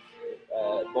trainer now,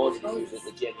 Moses, who's at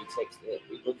the gym.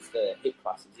 He runs the hip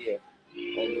classes here,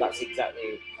 and that's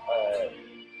exactly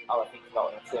how I think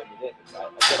about when I train with him. It's like,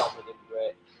 I get on with him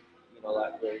great. You know,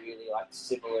 like we're really like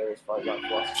similar as far as like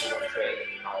philosophy on training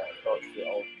and how I approach it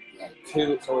all.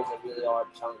 2, it's always a really hard,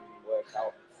 challenging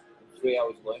workout. And 3, I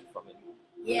always learn from it.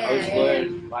 I always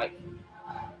learn like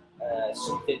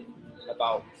something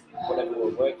about whatever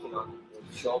we're working on.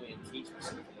 Will show me and teach me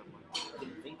something. I'm like, I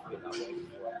didn't think of it that way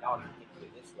before. Now I can think of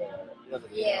it this way. You know what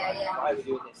I mean? Why are we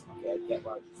doing this? Okay, I get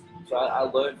why. So I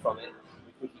learn from it.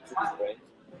 We pick each other's brains.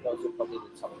 Those are probably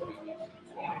the top 3 reasons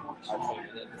I train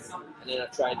with it. And then I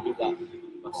try and do that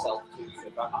myself too. So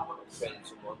if I'm training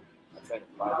someone, I try and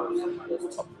apply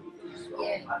those top 3 things as well.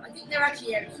 I think they're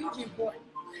actually hugely important.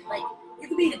 Like, you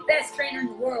could be the best trainer in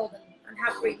the world and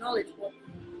have great knowledge, but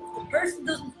if the person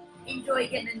doesn't enjoy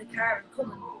getting in the car and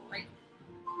coming, like,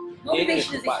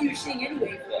 motivation is a huge thing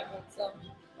anyway for people. So.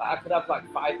 I could have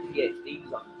like 5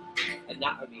 PhDs on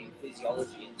anatomy and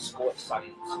physiology and sports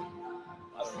science and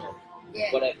I don't know,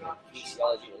 whatever,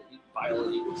 physiology or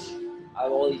biology. I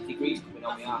have all these degrees coming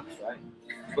out my arms, right?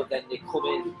 But then they come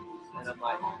in and I'm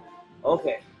like,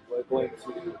 okay, we're going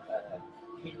to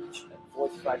hinge at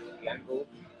 45-degree angle.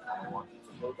 I want you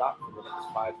to hold that for the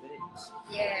next 5 minutes.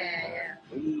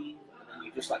 Breathe. And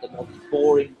you're just like the most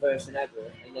boring person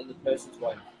ever. And then the person's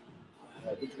going,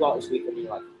 did you go out this week? And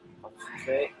you're like,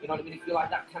 concentrate. You know what I mean? If you're like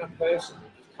that kind of person who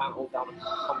just can't hold down a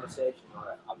conversation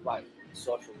or have like a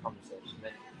social conversation,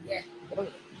 then they don't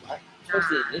get it, right?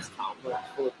 Especially in this town where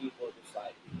it's full of people just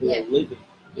like who are living,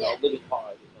 you know, living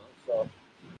hard, you know.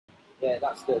 So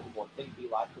that's the one thing. Be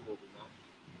likable with that.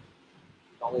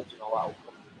 Knowledge and all that will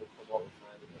come all the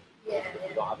time. If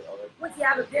you don't have it already. Once you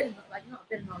have a bit of, like, not a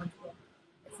bit of knowledge, but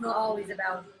it's not always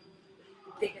about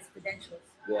the biggest credentials.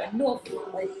 Enough,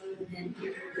 like,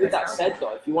 with that said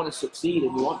though, if you want to succeed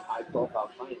and you want high profile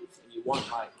clients and you want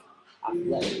like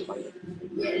athletic clients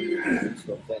and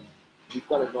stuff, then you've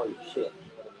got to know your shit. You know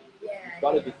what I mean? You've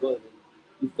got to be good. And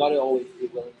you've got to always be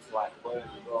willing to like learn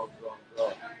and grow.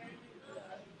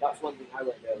 that's one thing I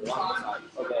learned early on.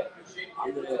 It's like, okay,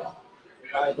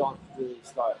 if I don't really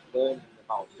start learning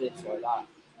about this or that,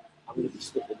 I'm gonna be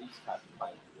stuck with these types of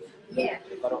clients. Yeah.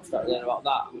 If I don't start learning about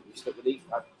that, I'm gonna be stuck with these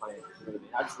types of clients. You know what I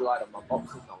mean? I just relied on my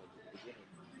boxing knowledge at the beginning.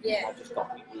 Yeah. I just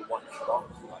got people who wanted to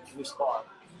box. Like, can we spar?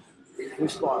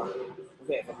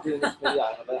 Okay, if I'm doing this video,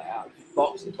 I'm just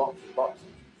boxing.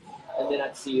 And then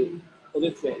I'd see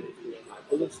other trainers doing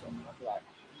like other stuff, and I'd be like,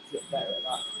 I get better at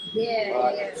that.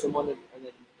 Yeah. Yeah. Someone would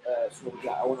be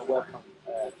like, I want to work on,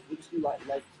 can we just do like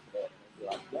legs today? And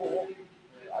I'd be like,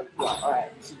 yeah. I'd be like,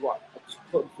 alright, this is what, I just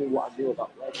put them through what I knew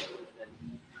about legs. And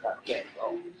then, like, okay,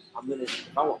 well,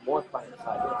 if I want more clients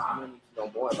like this, I'm going to need to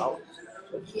know more about this.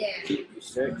 So just keep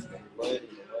researching and learning.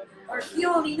 Or if you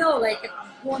only know like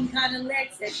one kind of leg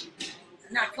session,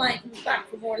 and that client comes back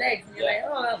for more legs, and you're like,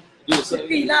 oh, well, do the same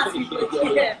be last week.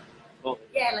 Well,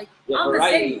 like I'm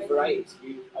variety, the same.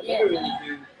 Variety. I never really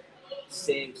do the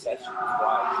same sessions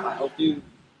twice. Like, I'll do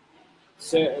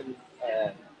certain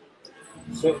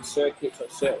circuits or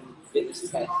certain fitness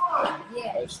tests,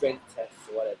 or strength tests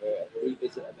or whatever, and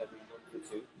revisit them every month or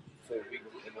two to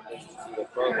revisit them and just see their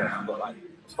progress. But like,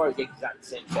 as far as the exact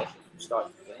same session from start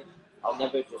to finish, I'll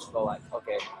never just go like,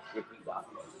 okay, repeat that.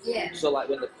 Yeah. So like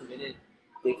when they're coming in,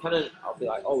 they kind of, I'll be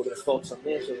like, oh, we're going to focus on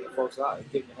this, or we're going to focus on that,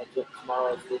 and give them a heads up,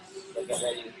 tomorrow's this, they get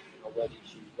ready, wear these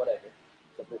shoes, whatever,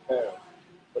 to prepare them.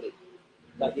 But it,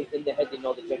 like in their head, they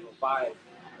know the general vibe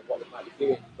of what they might be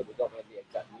doing, but they don't know the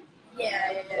exact movement.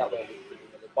 Yeah. That way,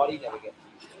 the body never gets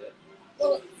used to it.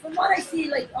 Well, from what I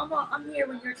see, like I'm here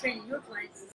when you're training your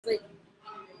clients. It's like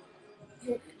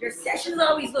your sessions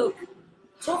always look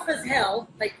tough as hell,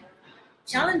 like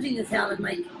challenging as hell, and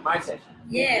like my session.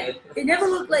 Yeah, they never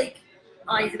look like,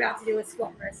 oh, he's about to do a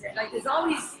squat press. Like there's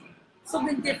always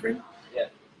something different. Yeah.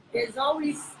 There's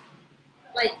always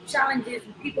like challenges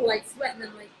and people like sweating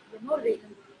and like you're motivating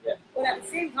them. Yeah. But at the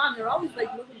same time, they're always like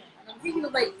looking at. And I'm thinking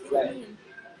of like Tiffany and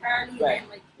Carly and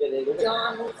like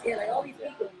John, like all these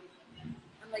people.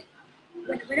 I'm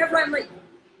like, whenever I'm like,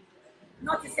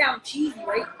 not to sound cheesy,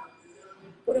 right?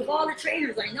 But of all the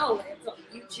trainers I know, like it's on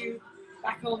YouTube,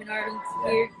 back home in Ireland,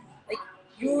 here, like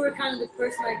you're kind of the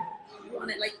person I want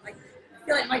to like. I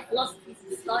feel like my philosophy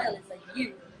and style is like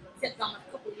you, except I'm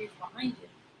a couple of years behind you.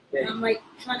 Yeah. And I'm like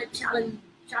trying to channel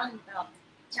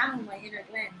my inner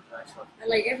Glenn. Nice one. And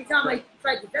like every time I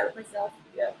try to develop myself,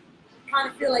 I kind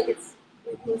of feel like it's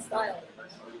your style.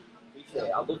 Appreciate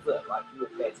it. I love that. Like you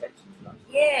would pay attention to that.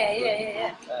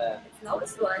 Yeah. It's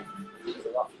noticeable. It's a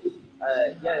lot.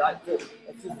 Like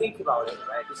if you think about it,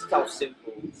 right, this is how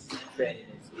simple training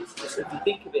is. It's just if you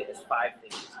think of it as 5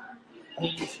 things: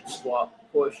 hinge,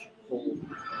 squat, push, pull,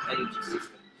 energy systems.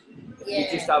 If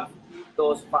you just have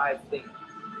those 5 things,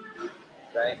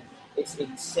 right, it's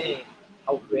insane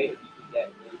how creative you can get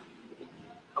with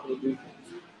how many movements.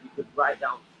 You could write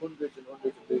down hundreds and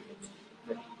hundreds of movements.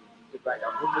 You could write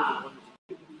down hundreds and hundreds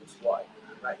of movements for squatting.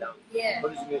 You could write down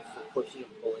hundreds of movements for pushing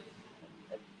and pulling,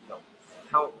 and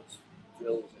countless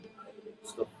drills and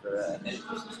stuff for energy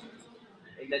systems.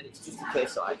 And then it's just a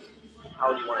case of like,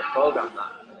 how do you want to program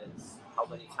that? And it's how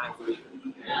many times a week?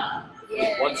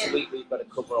 Once a week we've got to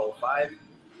cover all 5, and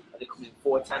they come in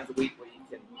 4 times a week where you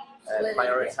can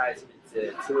prioritize them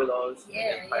into 2 of those, and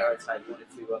then prioritize 1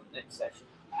 or 2 on the next session,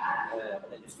 and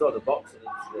then just throw the boxing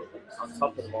into on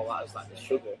top of them all that is like the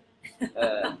sugar.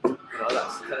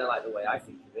 That's kind of like the way I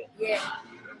think of it.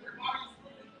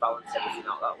 Balance everything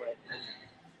out that way. And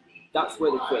that's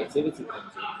where the creativity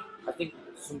comes in. I think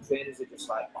some trainers are just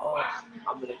like, oh,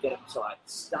 I'm going to get them to like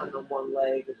stand on one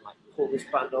leg and like pull this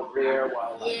band over here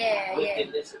while like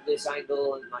lifting this at this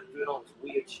angle and like doing all this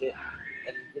weird shit.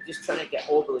 And they're just trying to get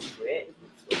overly creative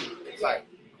with stuff. It's like,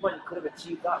 come on, you could have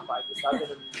achieved that by just having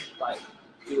them like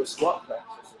do a squat press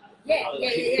or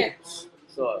something.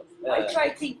 So I try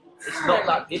to think. It's not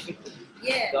that difficult.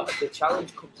 The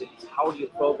challenge comes in is how do you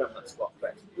program that squat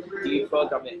press? Do you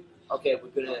program it, okay, we're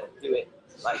going to do it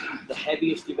like the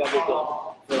heaviest you've ever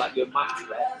done for like your max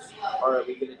reps, or are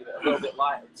we going to do it a little bit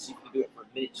lighter and see if we can do it for a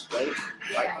minute straight?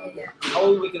 Like,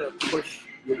 how are we going to push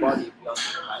your body beyond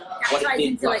like, what it did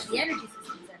into like last the week? energy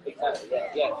system. Exactly,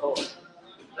 totally.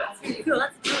 That's really cool.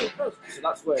 That's a cool approach. So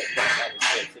that's where it's like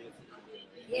creativity.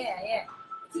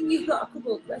 I think you've got a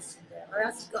couple of questions there, or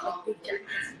else you've got a big Jack.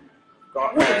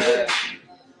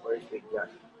 Where's Big Jack?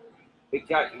 Big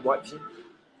Jack, you watching?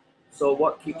 So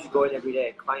what keeps you going every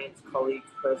day? Clients, colleagues,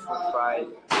 personal pride,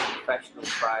 professional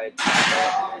pride,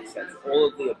 etc. All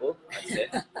of the above, I'd say.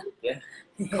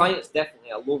 Clients,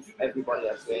 definitely. I love everybody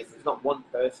I train. There's not one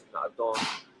person that I don't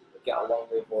get along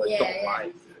with or don't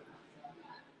like.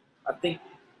 I think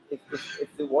if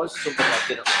there was something I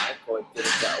didn't like or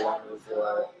didn't get along with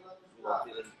or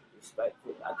didn't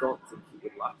I don't think it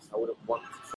would last. I wouldn't want to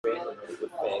train them and it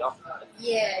would fade off.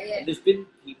 Yeah, yeah. And there's been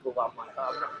people that I'm like,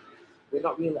 oh, I'm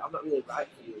not really right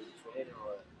for you as a trainer,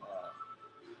 or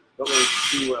don't really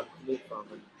see where I'm coming from.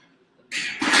 And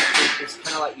it's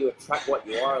kind of like you attract what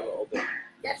you are a little bit.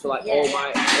 Definitely, So like yeah.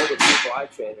 all the people I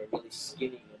train are really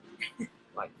skinny and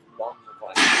like long and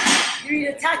like. You're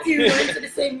either tattooed or into the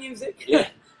same music. Yeah.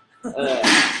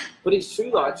 But it's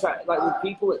true though. I try like with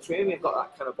people that train me have got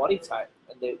that kind of body type,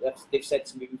 and they've said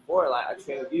to me before, like, I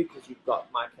train with you because you've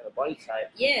got my kind of body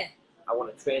type. Yeah. I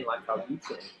want to train like how you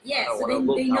train. Yeah. I So wanna they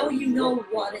look know how you know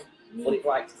what it needs. what it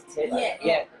likes to take. Like,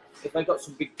 Yeah. If I got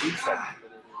some big biceps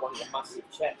and wanted a massive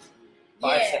chest,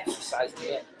 Yeah. biceps the size of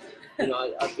it, you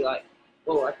know, I'd be like,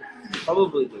 well, I could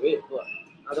probably do it, but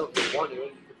I don't really want to.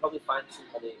 And you could probably find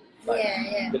somebody like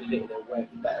going to do it work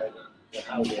better than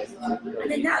I would.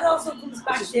 And then that also comes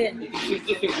back to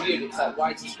It's just weird. It's like,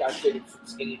 why is this guy training some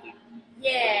skinny dude?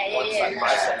 Wants like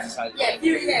biceps the size of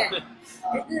it.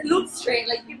 It looks strange.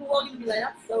 Like people walking be like,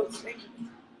 that's so strange.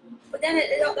 But then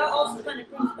that also kind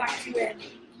of comes back to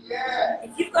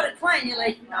if you've got a client, you're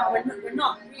like, no, we're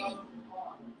not really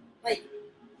like.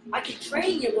 I can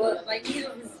train you, but like neither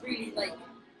of us really like.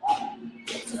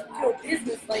 It's just pure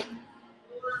business. Like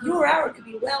your hour could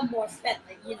be well more spent,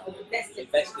 like invested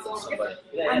in somebody.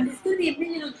 Yeah. And there's going to be a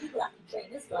million other people that can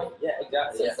train this guy. Yeah,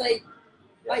 exactly. So it's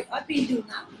like I've been doing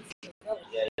that.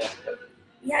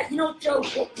 Yeah. Joe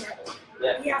Buckner.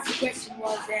 Yeah. He asked the question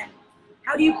was,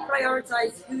 how do you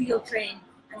prioritize who you'll train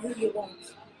and who you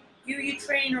won't? Do you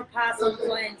train or pass on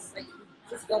clients like you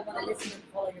just don't want to listen and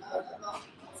follow your program?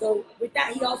 So with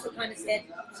that, he also kind of said,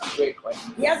 That's a great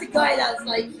question. he has a guy that's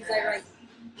like, he's like, right,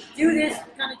 do this,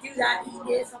 kind of do that, eat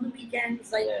this on the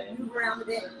weekends, like move around a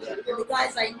bit. And the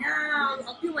guy's like, nah,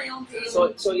 I'll do my own thing. So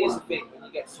here's the thing: when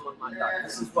you get someone like that,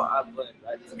 this is what I've learned.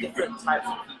 Right? There's different types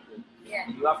of people. Yeah.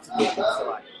 And you have to be able to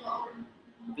like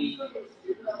be.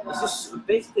 It's just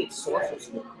basically social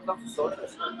skill. Not social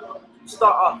skill. You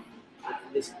start off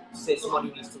with this. Say someone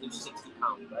who needs to lose 60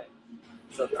 pounds, right?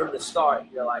 So from the start,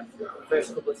 you're like, the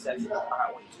first couple of sessions, I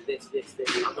want you to do this.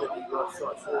 I'm going to be your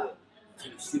short shoulder. To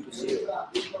be super serious.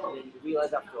 And then you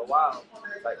realize after a while,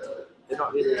 like, they're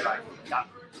not really like that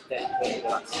dedicated or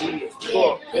that serious.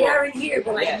 Yeah, they are in here,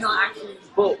 but like not actually.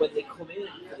 But when they come in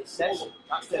for this session,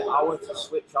 that's their hour to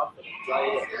switch off and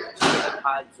enjoy it, swing their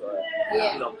pads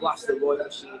or blast the rowing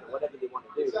machine or whatever they want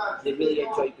to do. They really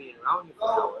enjoy being around you for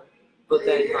an hour. But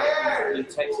then like, you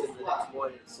text them the next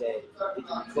morning and say, did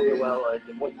you recover well, or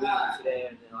what you eating today?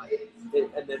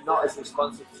 And they're not as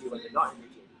responsive to you when they're not in the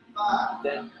gym.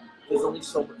 Then there's only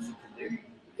so much you can do.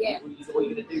 Yeah. What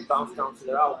you're going to do, bounce down to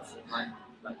their house and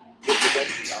like get the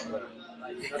benches out there.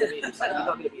 Like, you know what I mean? It's like you're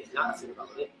not going to be a Nazi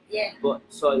about it. Yeah. But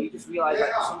so you just realise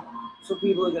like some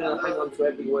people are going to hang on to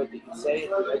every word that you say and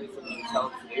do everything that you tell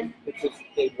them to do because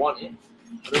they want it.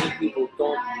 And other people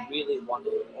don't really want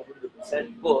it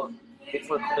 100%, but they just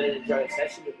want to come in and enjoy a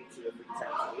session with you 2 or 3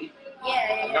 times a week.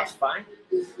 Yeah. And that's fine.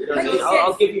 You know what I mean?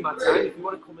 I'll give you my time. If you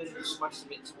want to come in and just smash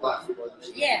some into class for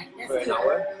an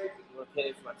hour, you want to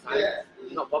pay for my time.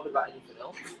 You're not bothered about anything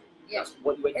else. Yeah. That's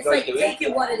what you enjoy It's like doing. take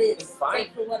it what it is. It's fine.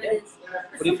 Take it what it is.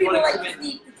 But Some if you people want to like come just in,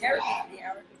 need the therapy for the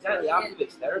hour. exactly, after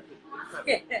it's therapy.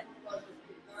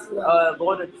 Yeah.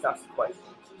 Lorna just asked a question.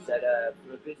 She said,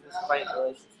 from a business client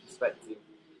relations perspective,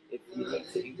 if you need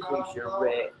to increase your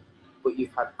rate, but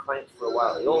you've had clients for a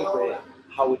while at the old rate,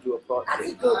 how would you approach That's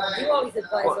a it? good one. You always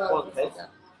advise all of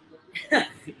us.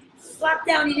 Slap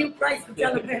down your new price and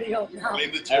tell them where to go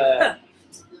now.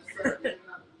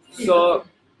 So,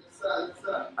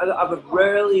 I've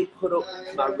rarely put up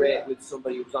my rate with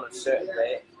somebody who's on a certain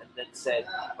rate and then said,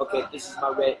 okay, this is my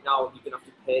rate now, you're going to have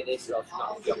to pay this or else you're not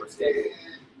going to be on my schedule.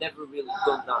 Never really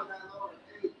done that.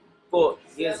 But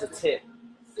here's a tip.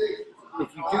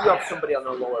 If you do have somebody on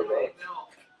a lower rate,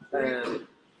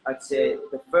 I'd say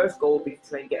the first goal would be to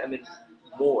try and get them in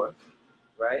more,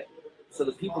 right? So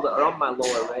the people that are on my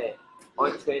lower rate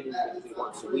aren't training with me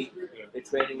once a week. They're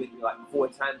training with me like 4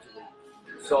 times a week.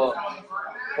 So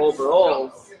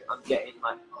overall, I'm getting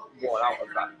like more out of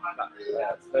that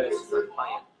person, that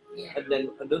client. Yeah. And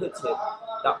then another tip,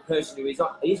 that person who is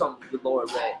on the lower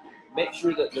rate, make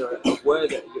sure that they're aware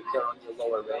that they're on your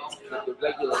lower rate, that the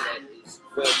regular rate is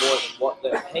way more than what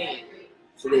they're paying.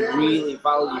 So they really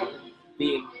value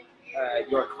being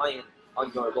your client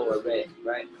on your lower rate,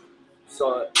 right?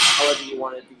 So however you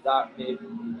want to do that, maybe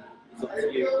it's up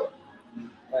to you.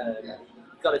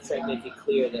 You've got to try and make it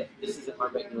clear that this isn't my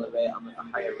regular rate, I'm at a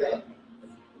higher rate.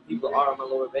 The people that are on my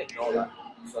lower rate know that,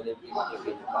 so they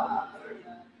really value.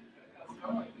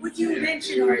 Would you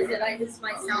mention, or is it like this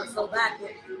might sound so bad,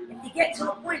 but if you get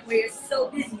to a point where you're so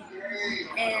busy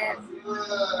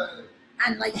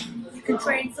And like you can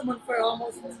train someone for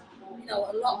almost, a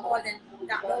lot more than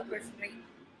that low person rate.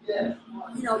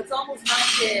 It's almost hard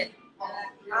to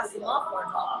pass them off or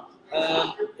not.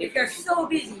 If they're so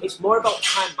busy. It's more about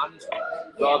time management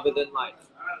rather than like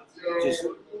just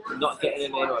not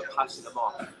getting them in or passing them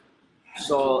off.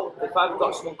 So if I've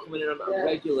got someone coming in at a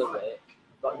regular rate,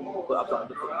 but I've got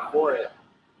nothing for it,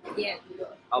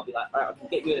 I'll be like, alright, I can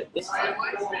get you in at this time.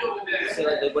 Say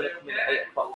like they want to come in at 8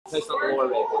 o'clock. The person on the lower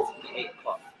rate wants to come in at 8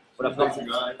 o'clock. But I've got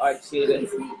alright, see that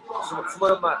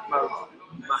someone on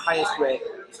my highest rate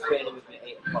is training with me at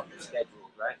 8 o'clock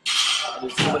scheduled, right? And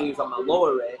there's somebody who's on my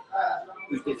lower rate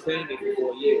who's been training me for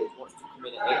 4 years wants to come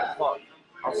in at 8 o'clock.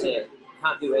 I'll say,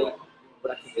 can't do 8,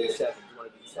 but I can do 7. Do you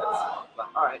want to do 7? I'm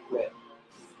like, alright, great.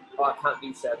 Oh, I can't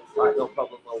do 7. Right, no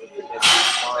problem. Well, we can do or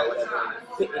whatever.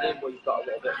 Fit it in where you've got a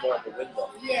little bit more of a window.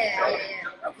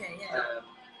 Okay.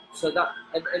 So that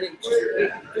and it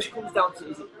just comes down to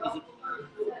is it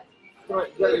you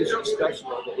gotta use your discretion a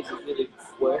little bit. Is it really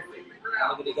worth it?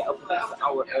 I'm going to get up an extra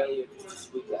hour earlier just to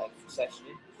squeeze that extra session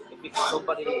in. If it's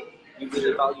somebody you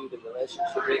really value the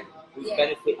relationship with, who's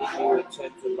benefiting you in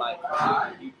terms of like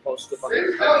you post stuff on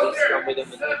Instagram with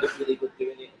them and they're really good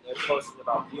doing it and they're posting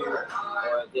about you or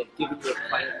they've given you a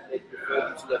client and they've referred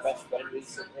you to their best friend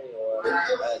recently or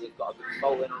they've got a big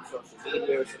following on social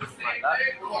media or something like that,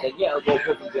 then it'll go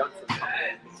above and beyond for the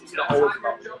content. It's not always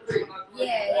about you.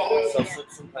 So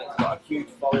sometimes you've got a huge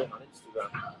following on Instagram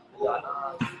and like,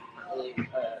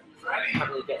 can't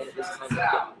really get in at this time,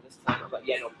 I'm like,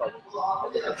 yeah, no problem.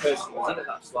 And then the person who's in at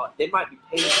that slot, they might be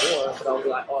paying more, but I'll be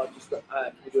like, oh, just can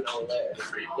we do an hour later?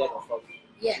 Yeah, no problem.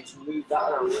 Just move that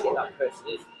around and get that person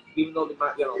in. Even though they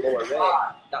might be on a lower rate,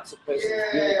 that's a person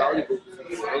who's really valuable to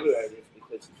you in other areas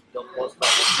because they'll post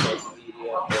about this social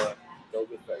media or they'll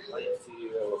refer clients to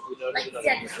you or like you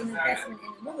said, it's an investment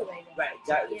in another way. Right,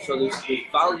 exactly. So there's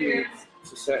value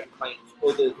to certain clients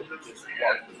other than just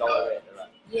what dollar rate they're at.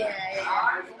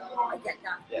 I get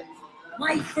that.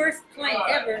 My first client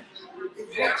ever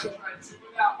is Rachel.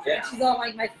 She's on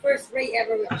like my first rate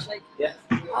ever, which like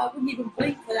I wouldn't even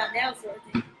blink for that now sort of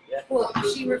thing. But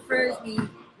she refers me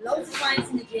loads of clients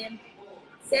in the gym,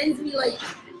 sends me like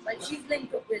she's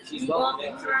linked up with She's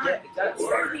welcome. Exactly.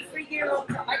 Sends me free gear all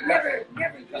the time. I've never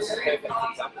That's a perfect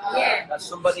example. That's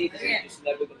somebody that you're just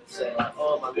never going to say like,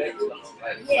 oh, my rate's gone up.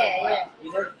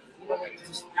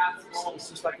 It's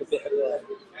just like a bit of a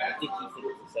dicky thing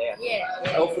to say.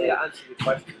 Hopefully that answers your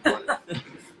question.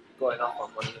 Going off on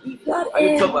one of them. I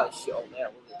can talk about shit all there,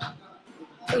 wouldn't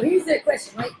it? So here's the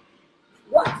question, right?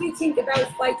 What do you think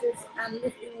about fighters and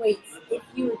lifting weights if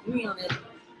you agree on it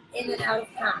in and out of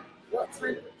camp? What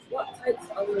types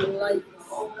of life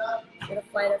should a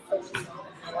fighter focus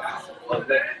on?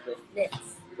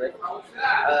 Lifts.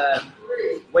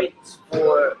 Weights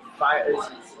for fighters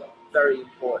is very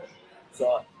important.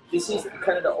 So this is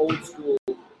kind of the old school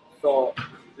thought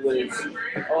was,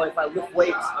 oh, if I lift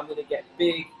weights, I'm going to get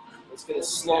big, it's going to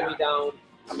slow me down,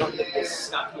 I'm not going to get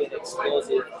snappy and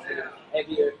explosive, I'm going to be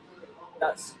heavier.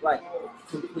 That's like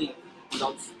complete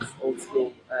nonsense, old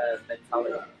school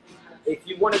mentality. If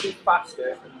you want to be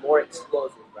faster and more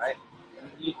explosive, right,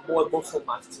 you need more muscle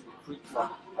mass to recruit from,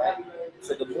 right?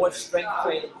 So the more strength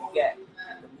training you get,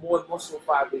 the more muscle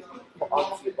fibers you put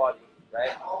onto your body,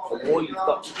 right? The more you've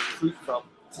got to recruit from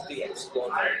to be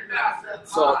explosive.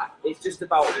 So it's just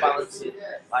about balancing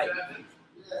like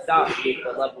that with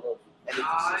the level of energy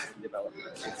system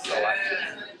development. So like,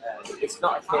 it's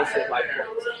not a case of like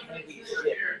heavy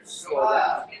shit and slow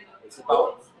down. It's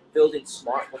about building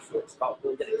smart muscle. It's about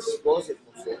building explosive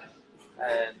muscle.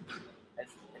 And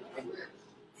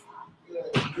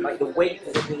like the weight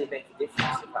doesn't really make a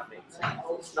difference if that makes sense.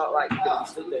 It's not like you're going to be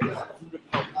still doing like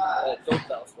 100-pound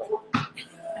dumbbells.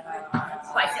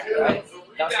 Right?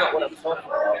 That's not what I'm talking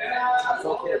about. I'm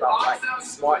talking about like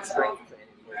smart strength training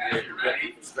where you're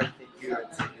working for strength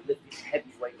endurance and you're lifting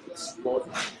heavy weight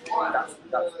explosive. That's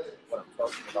what I'm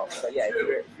talking about. So yeah,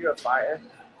 if you're a fighter,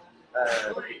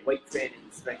 weight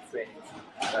training, strength training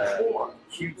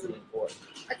hugely important.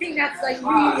 I think that's like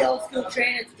really old school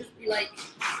training to just be like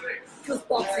just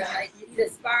boxing, like you either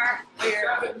spar or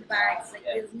you're hitting bags, like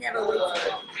there's never weight.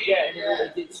 Yeah, and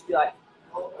it'd just be like,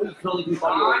 oh, you can only do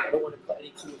body weight, I don't want to put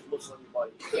any too much muscle on your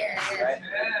body. Right?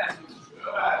 If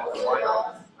I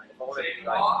want to be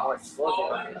like more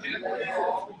explosive,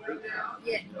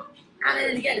 and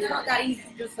then again, it's not that easy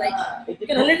to just like, you're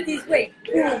going to lift these weights,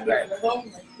 boom, you're at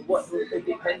home. It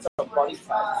depends on body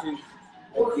type too.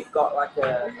 If you've got like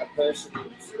a person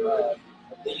who's a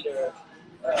leader,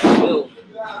 build,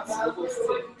 struggles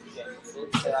to get muscle,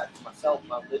 say like myself,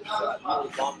 my lips are like really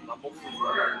long, my muscles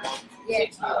are really long. It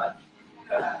takes me like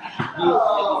real heavy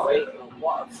weight and a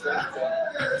lot of strength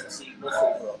to see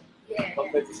muscle growth. Yeah.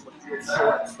 Compared to someone who's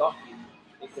short and stocky,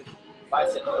 it can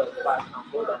bicep for 5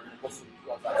 pound load on the muscle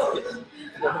grows like this. You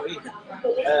know what I mean?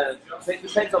 So it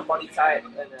depends on body type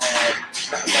and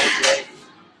metabolic rate,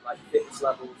 like fitness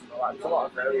levels and all that. There's a lot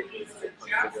of variables to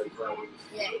consider as well.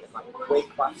 Yeah. Like weight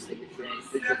class that you train,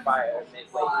 did your fighter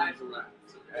make weight easily? Are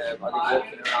they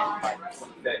walking around like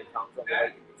 20, 30 pounds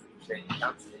overweight between training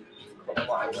camps? Cut a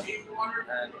lot of weight.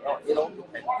 It all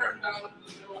depends on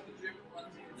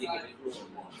the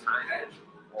individual time and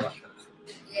all that kind of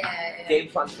stuff. Yeah. Game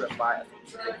plan for a fight, I think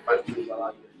it's a good fight to do well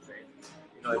out of training.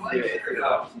 You know, if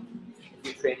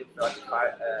you're training for like a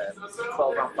fight,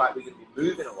 12-round fight, we're going to be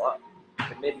moving a lot,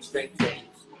 then maybe strength training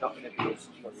is not going to be as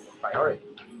much of a priority.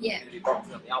 Yeah. You're going to be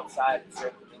boxing on the outside and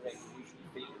circling the ring, using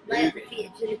your feet, Like moving. the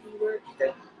agility work.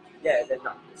 Then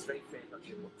not the strength training not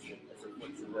too much as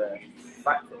much of a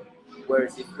factor.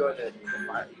 Whereas if you're the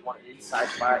fighter, you want an inside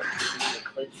fight, you need to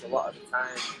clinch a lot of the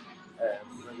time.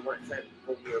 You want to try and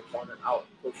pull your opponent out,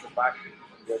 push them back, and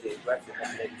go the aggressive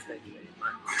and maybe strength training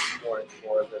might more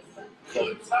of a focus to the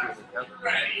counter.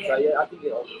 So yeah, I think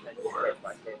it all depends case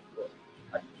by case, but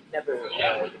I never like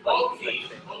strength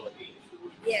training.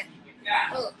 Yeah.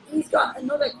 Well, he's got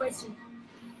another question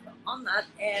on that.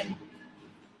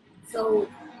 So,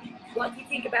 what do you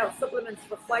think about supplements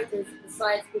for fighters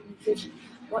besides good nutrition?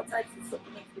 What types of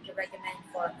supplements would you recommend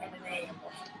for MMA and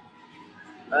boxing?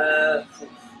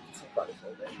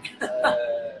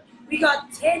 We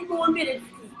got 10 more minutes.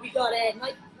 We got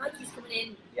Nike's coming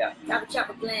in. Yeah. To have a chat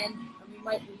with Glenn, and we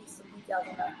might release some details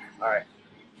on that. All right.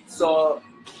 So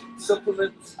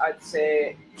supplements, I'd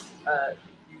say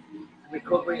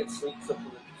recovery and sleep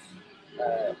supplements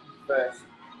first,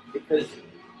 because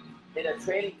in a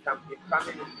training camp you're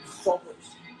cramming so much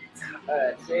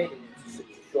training into such a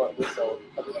short window.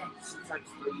 Sometimes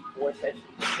 3-4 sessions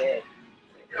a day.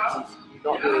 It's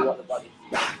not really what the body's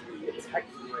designed to do. It's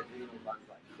actually your adrenal glands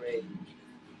like crazy.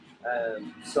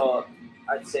 So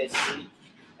I'd say sleep,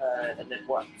 and then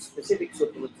what specific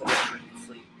supplements I recommend for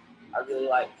sleep. I really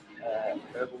like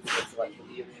herbal stuff like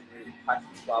valerian root,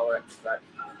 passion flower extract,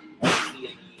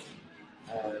 theanine,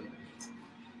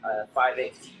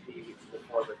 5-HTP, which is a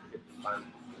form of tryptophan.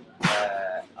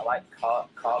 I like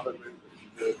carver root, which is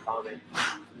really calming.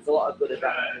 There's a lot of good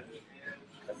adaptogens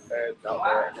and herbs out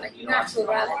there. And, Like natural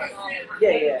rather than all.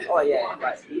 Yeah. Oh yeah.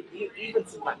 Like even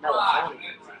some like melatonin,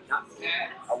 natural.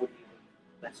 I wouldn't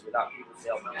even mess with that. People say,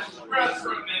 "Oh,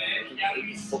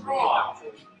 melatonin is sleep."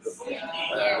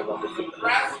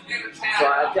 So I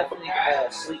definitely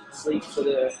sleep so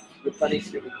the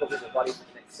replenishing and recovering the body for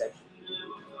the next session.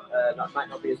 That might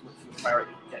not be as much of a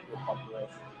priority for the general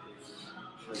population.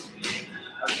 If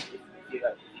you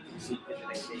can sleep in the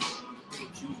next day, you can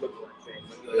choose when you want to train.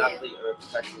 When you're an athlete or a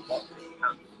professional boxer, you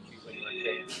can't choose when you want to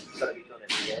train. It's got to be done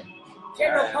every day.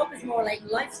 General pop is more like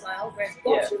lifestyle, whereas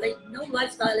boxer, like no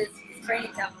lifestyle is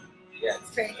training camp. Yeah.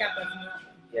 It's training camp.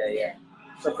 Yeah.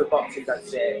 So for boxers, I'd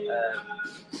say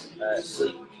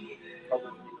sleep probably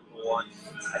number one.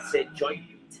 I'd say joint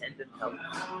and tendon health,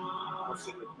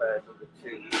 muscle repair number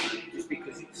two, just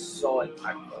because it's so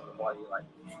impactful on the body. Like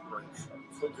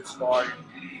tons of scarring,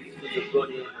 tons of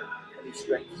running, and heavy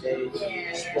strength days,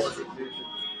 explosive movement.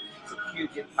 It's a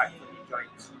huge impact on your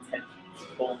joints, tendons,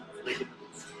 bones,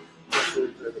 ligaments,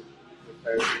 muscles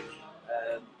repairs.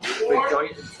 For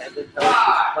joint and tendon health,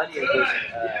 there's plenty of good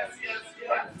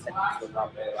joint and tendon stuff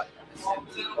out there, like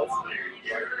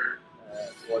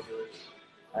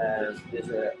there's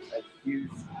a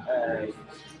huge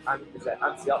there's an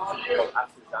antioxidant called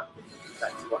astaxanthin.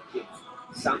 That's what gives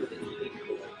salmon its pink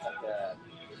colour.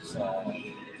 It's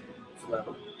like a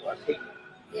pigment.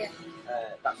 Yeah.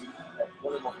 That's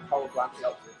one of the most powerful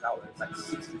antioxidants out there. It's like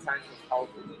 60 times more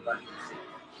powerful than vitamin C.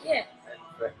 Yeah. And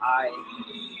for eye,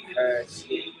 hair,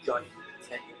 skin, joint,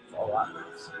 tendons, all that,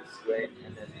 it's great.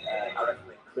 And then I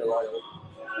recommend krill oil.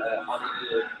 On it,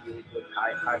 really good,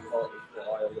 high quality krill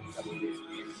oil.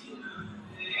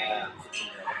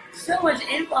 So much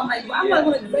info. I'm like, why do I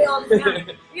want to play all this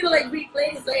down? You know, like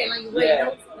replay this later, like wait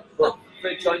notes. But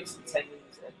for joints and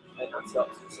tendons and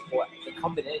antioxidant support, the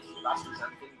combination of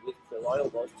astaxanthin with krill oil,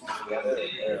 those two together,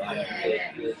 really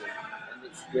good. And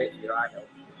it's great for your eye health.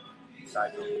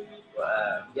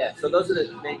 But so those are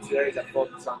the main two areas I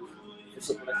focus on for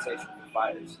supplementation for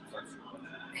fighters.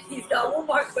 He's got one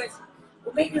more question.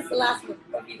 We'll make this the last one.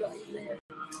 What have you got there?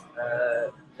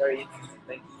 Very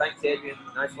interesting. Thanks, Adrian.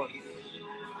 Nice one.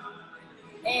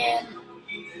 And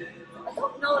I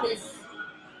don't know this.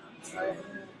 Yeah,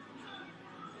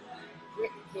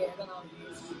 I don't know.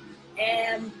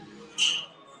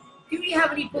 Do you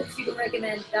have any books you can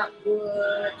recommend that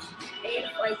would aid a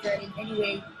fighter in any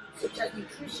way, such as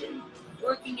nutrition,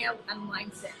 working out, and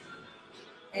mindset?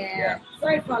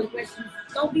 Sorry for all the questions.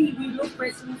 Don't be, we love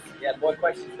questions. Yeah, more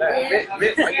questions there. Yeah.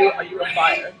 Rip, are you a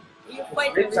fighter? Are you a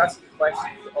fighter? Rip's asking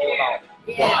questions all about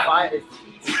what fighters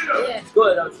do. Yeah. It's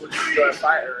good when you're a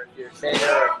fighter, if you're a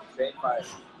trainer or a trained fighter.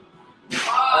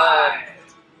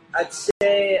 I'd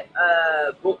say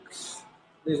books.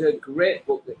 There's a great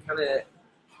book that kind of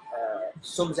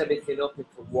sums everything up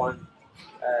into one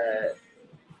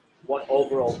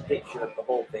overall picture of the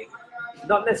whole thing.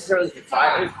 Not necessarily for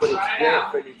fighters, but it's great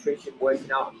for nutrition,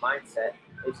 working out, and mindset.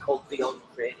 It's called Beyond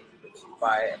Training, which is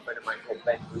by a friend of mine called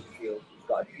Ben Greenfield. He's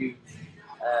got a huge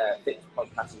fitness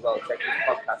podcast as well. Check his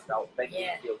podcast out, Ben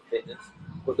Greenfield Fitness.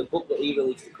 But the book that he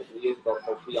released a couple of years ago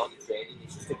called Beyond Training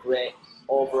is just a great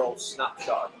overall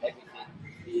snapshot of everything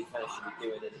that you kind of should be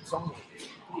doing. And it's only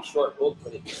a pretty short book,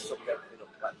 but it just sums everything up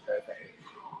like perfectly.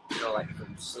 You know, like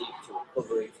from sleep to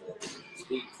recovery to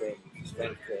speed training to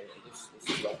strength training. It's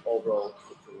just like overall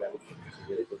picture of everything. It's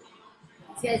really good.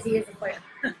 He says he is a fighter.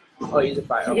 Oh, he's a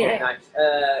fighter. Okay, nice.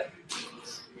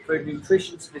 For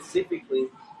nutrition specifically,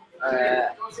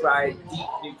 try Deep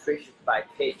Nutrition by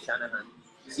Kate Shanahan.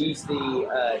 She's the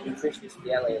nutritionist for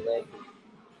the LA Lakers.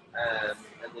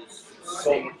 And there's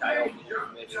so much eye-opening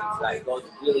information that it goes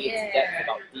really into depth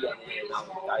about DNA and how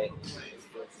diet is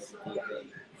DNA.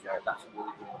 So that's a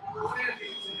really good one.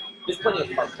 There's plenty of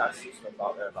podcasts and stuff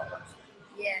out there about that stuff.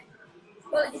 Yeah.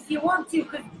 Well, if you want to,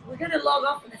 because we're going to log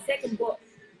off in a second, but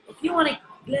if you want to,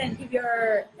 Glenn, give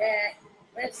your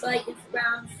website,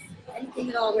 Instagrams, anything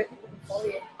at all where people can follow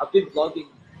you. I've been blogging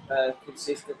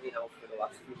consistently now for the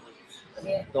last few months. And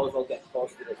those all get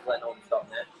posted at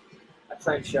glennholmes.net. I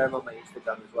try and share them on my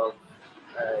Instagram as well.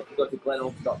 If you go to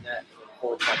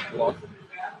glennholmes.net/blog,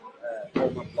 all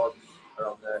my blogs are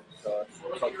on there. So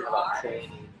I'm talking about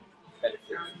training,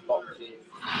 benefits, boxing,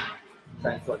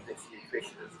 trying to fix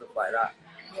nutrition and stuff like that.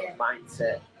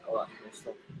 Mindset, all that kind of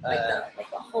stuff. Like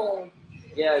the whole.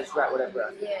 Yeah, just write whatever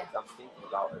I'm thinking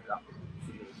about at that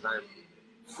particular time.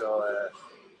 So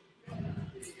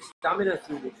stamina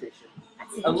through nutrition.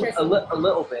 A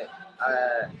little bit.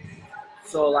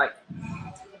 So like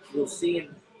you'll see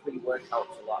in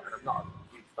pre-workouts a lot, and I'm not a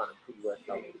huge fan of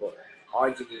pre-workouts, but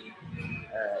arginine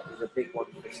is a big one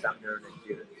for stamina and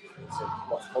endurance. It's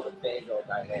what's called a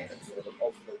vasodilator, so it'll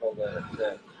open up all the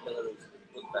capillaries and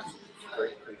blood vessels for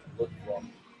increased blood flow.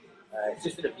 It's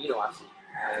just an amino acid,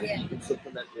 and you can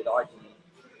supplement with arginine.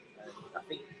 And I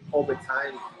think over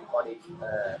time, if your body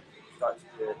starts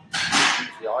to use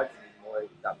the arginine more,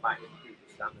 that might improve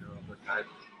the stamina over time.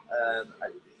 I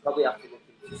probably have to look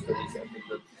into studies that have been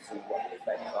done to see what the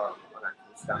effects are on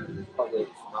actual stamina. There's probably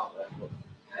some out there, but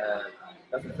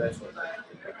that's the first one. I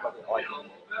think probably arginine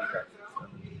will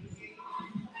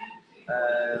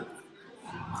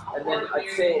and then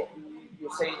I'd say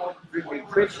you're saying through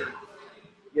nutrition,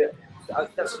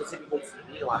 that's specifically to the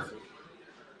amino acid.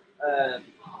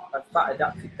 A fat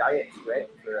adapted diet is great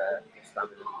for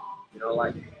stamina. You know,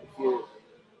 like if you're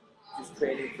just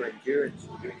training for endurance,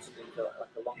 you're doing something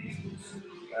like a long distance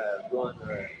run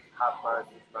or a half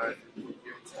marathon,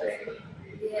 endurance training.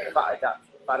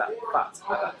 Fat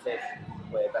adaptation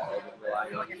is way better than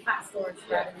relying on your fat storage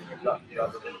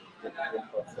rather than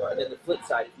glucose store. And then the flip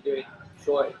side, if you're doing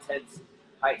short, intense,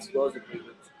 high explosive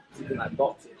movements, something like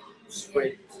boxing,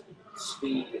 sprint,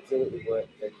 speed, agility work,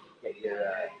 then get your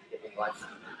life,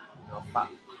 fat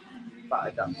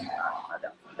adapted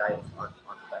diets aren't the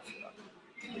best for that.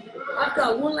 I've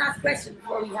got one last question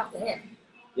before we have to head.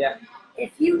 Yeah.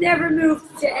 If you never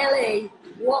moved to LA,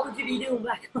 what would you be doing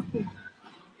back home?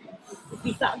 If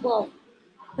you sat ball.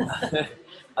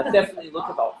 I'd definitely look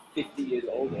about 50 years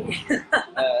older. It's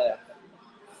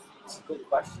a good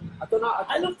question. I don't know.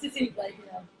 I'd love to see, like,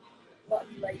 what,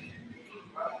 like.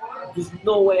 There's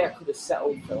no way I could have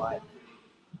settled for, like,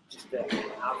 just an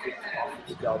average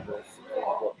office job or something,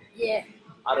 but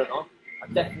I don't know. I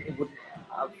definitely wouldn't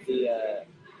have the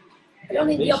I don't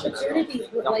think the opportunities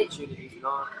would, like. No,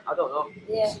 I don't know.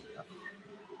 Yeah.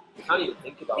 I can't even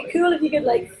think about it. It'd be cool if you could,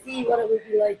 like, see what it would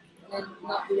be like and then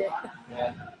not be there.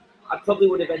 Yeah. I probably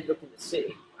would have ended up in the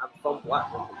city. I'm from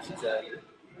Blackburn, which is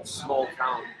a small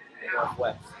town in the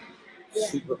northwest,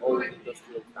 super old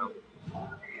industrial town,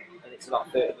 and it's about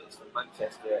 30 minutes from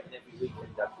Manchester. And every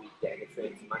weekend I'd be getting a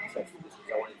train to Manchester just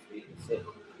because I wanted to be in the city.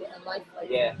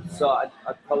 Yeah, so I'd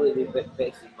probably be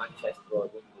based in Manchester or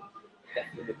London.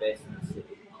 Definitely be based in the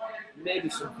city. Maybe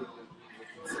something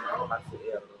with some capacity. I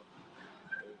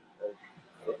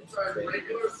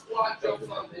don't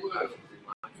know.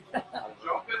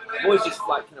 I've always just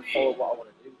like kind of follow what I want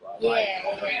to do. Like,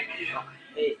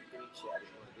 doing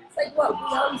like what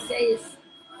we always say is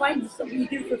find something you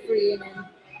do for free and then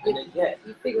you,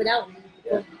 you figure it out and you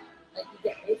become, like you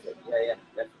get paid for it. Yeah,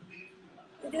 definitely.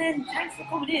 Well, Glenn, thanks for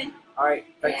coming in. Alright,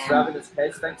 thanks for having us,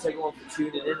 Kes. Thanks everyone for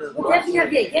tuning in. And We'll definitely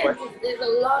have you again. There's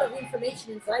a lot of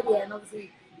information inside here, and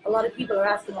obviously a lot of people are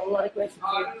asking a lot of questions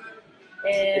here.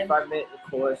 If I make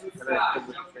the course, can I come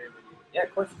with the training? Yeah,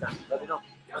 of course you can. Let me know.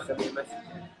 Send me a message.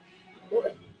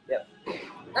 Good. Yep.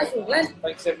 Nice one, Glenn.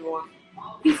 Thanks everyone.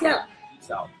 Peace out.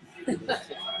 Peace out. I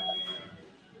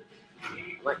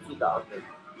might keep that on there.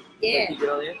 Yeah. Keep it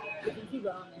on there? You can keep it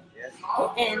on there.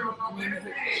 Yeah. And then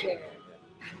hit share.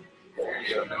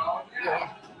 Yeah.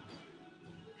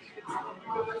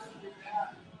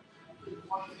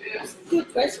 That's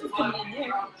good questions coming in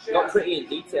here. Got pretty in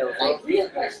detail as well. Like real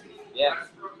questions. Yeah.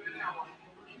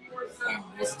 And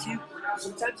this too.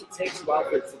 Sometimes it takes a while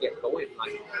for it to get going.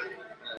 Like,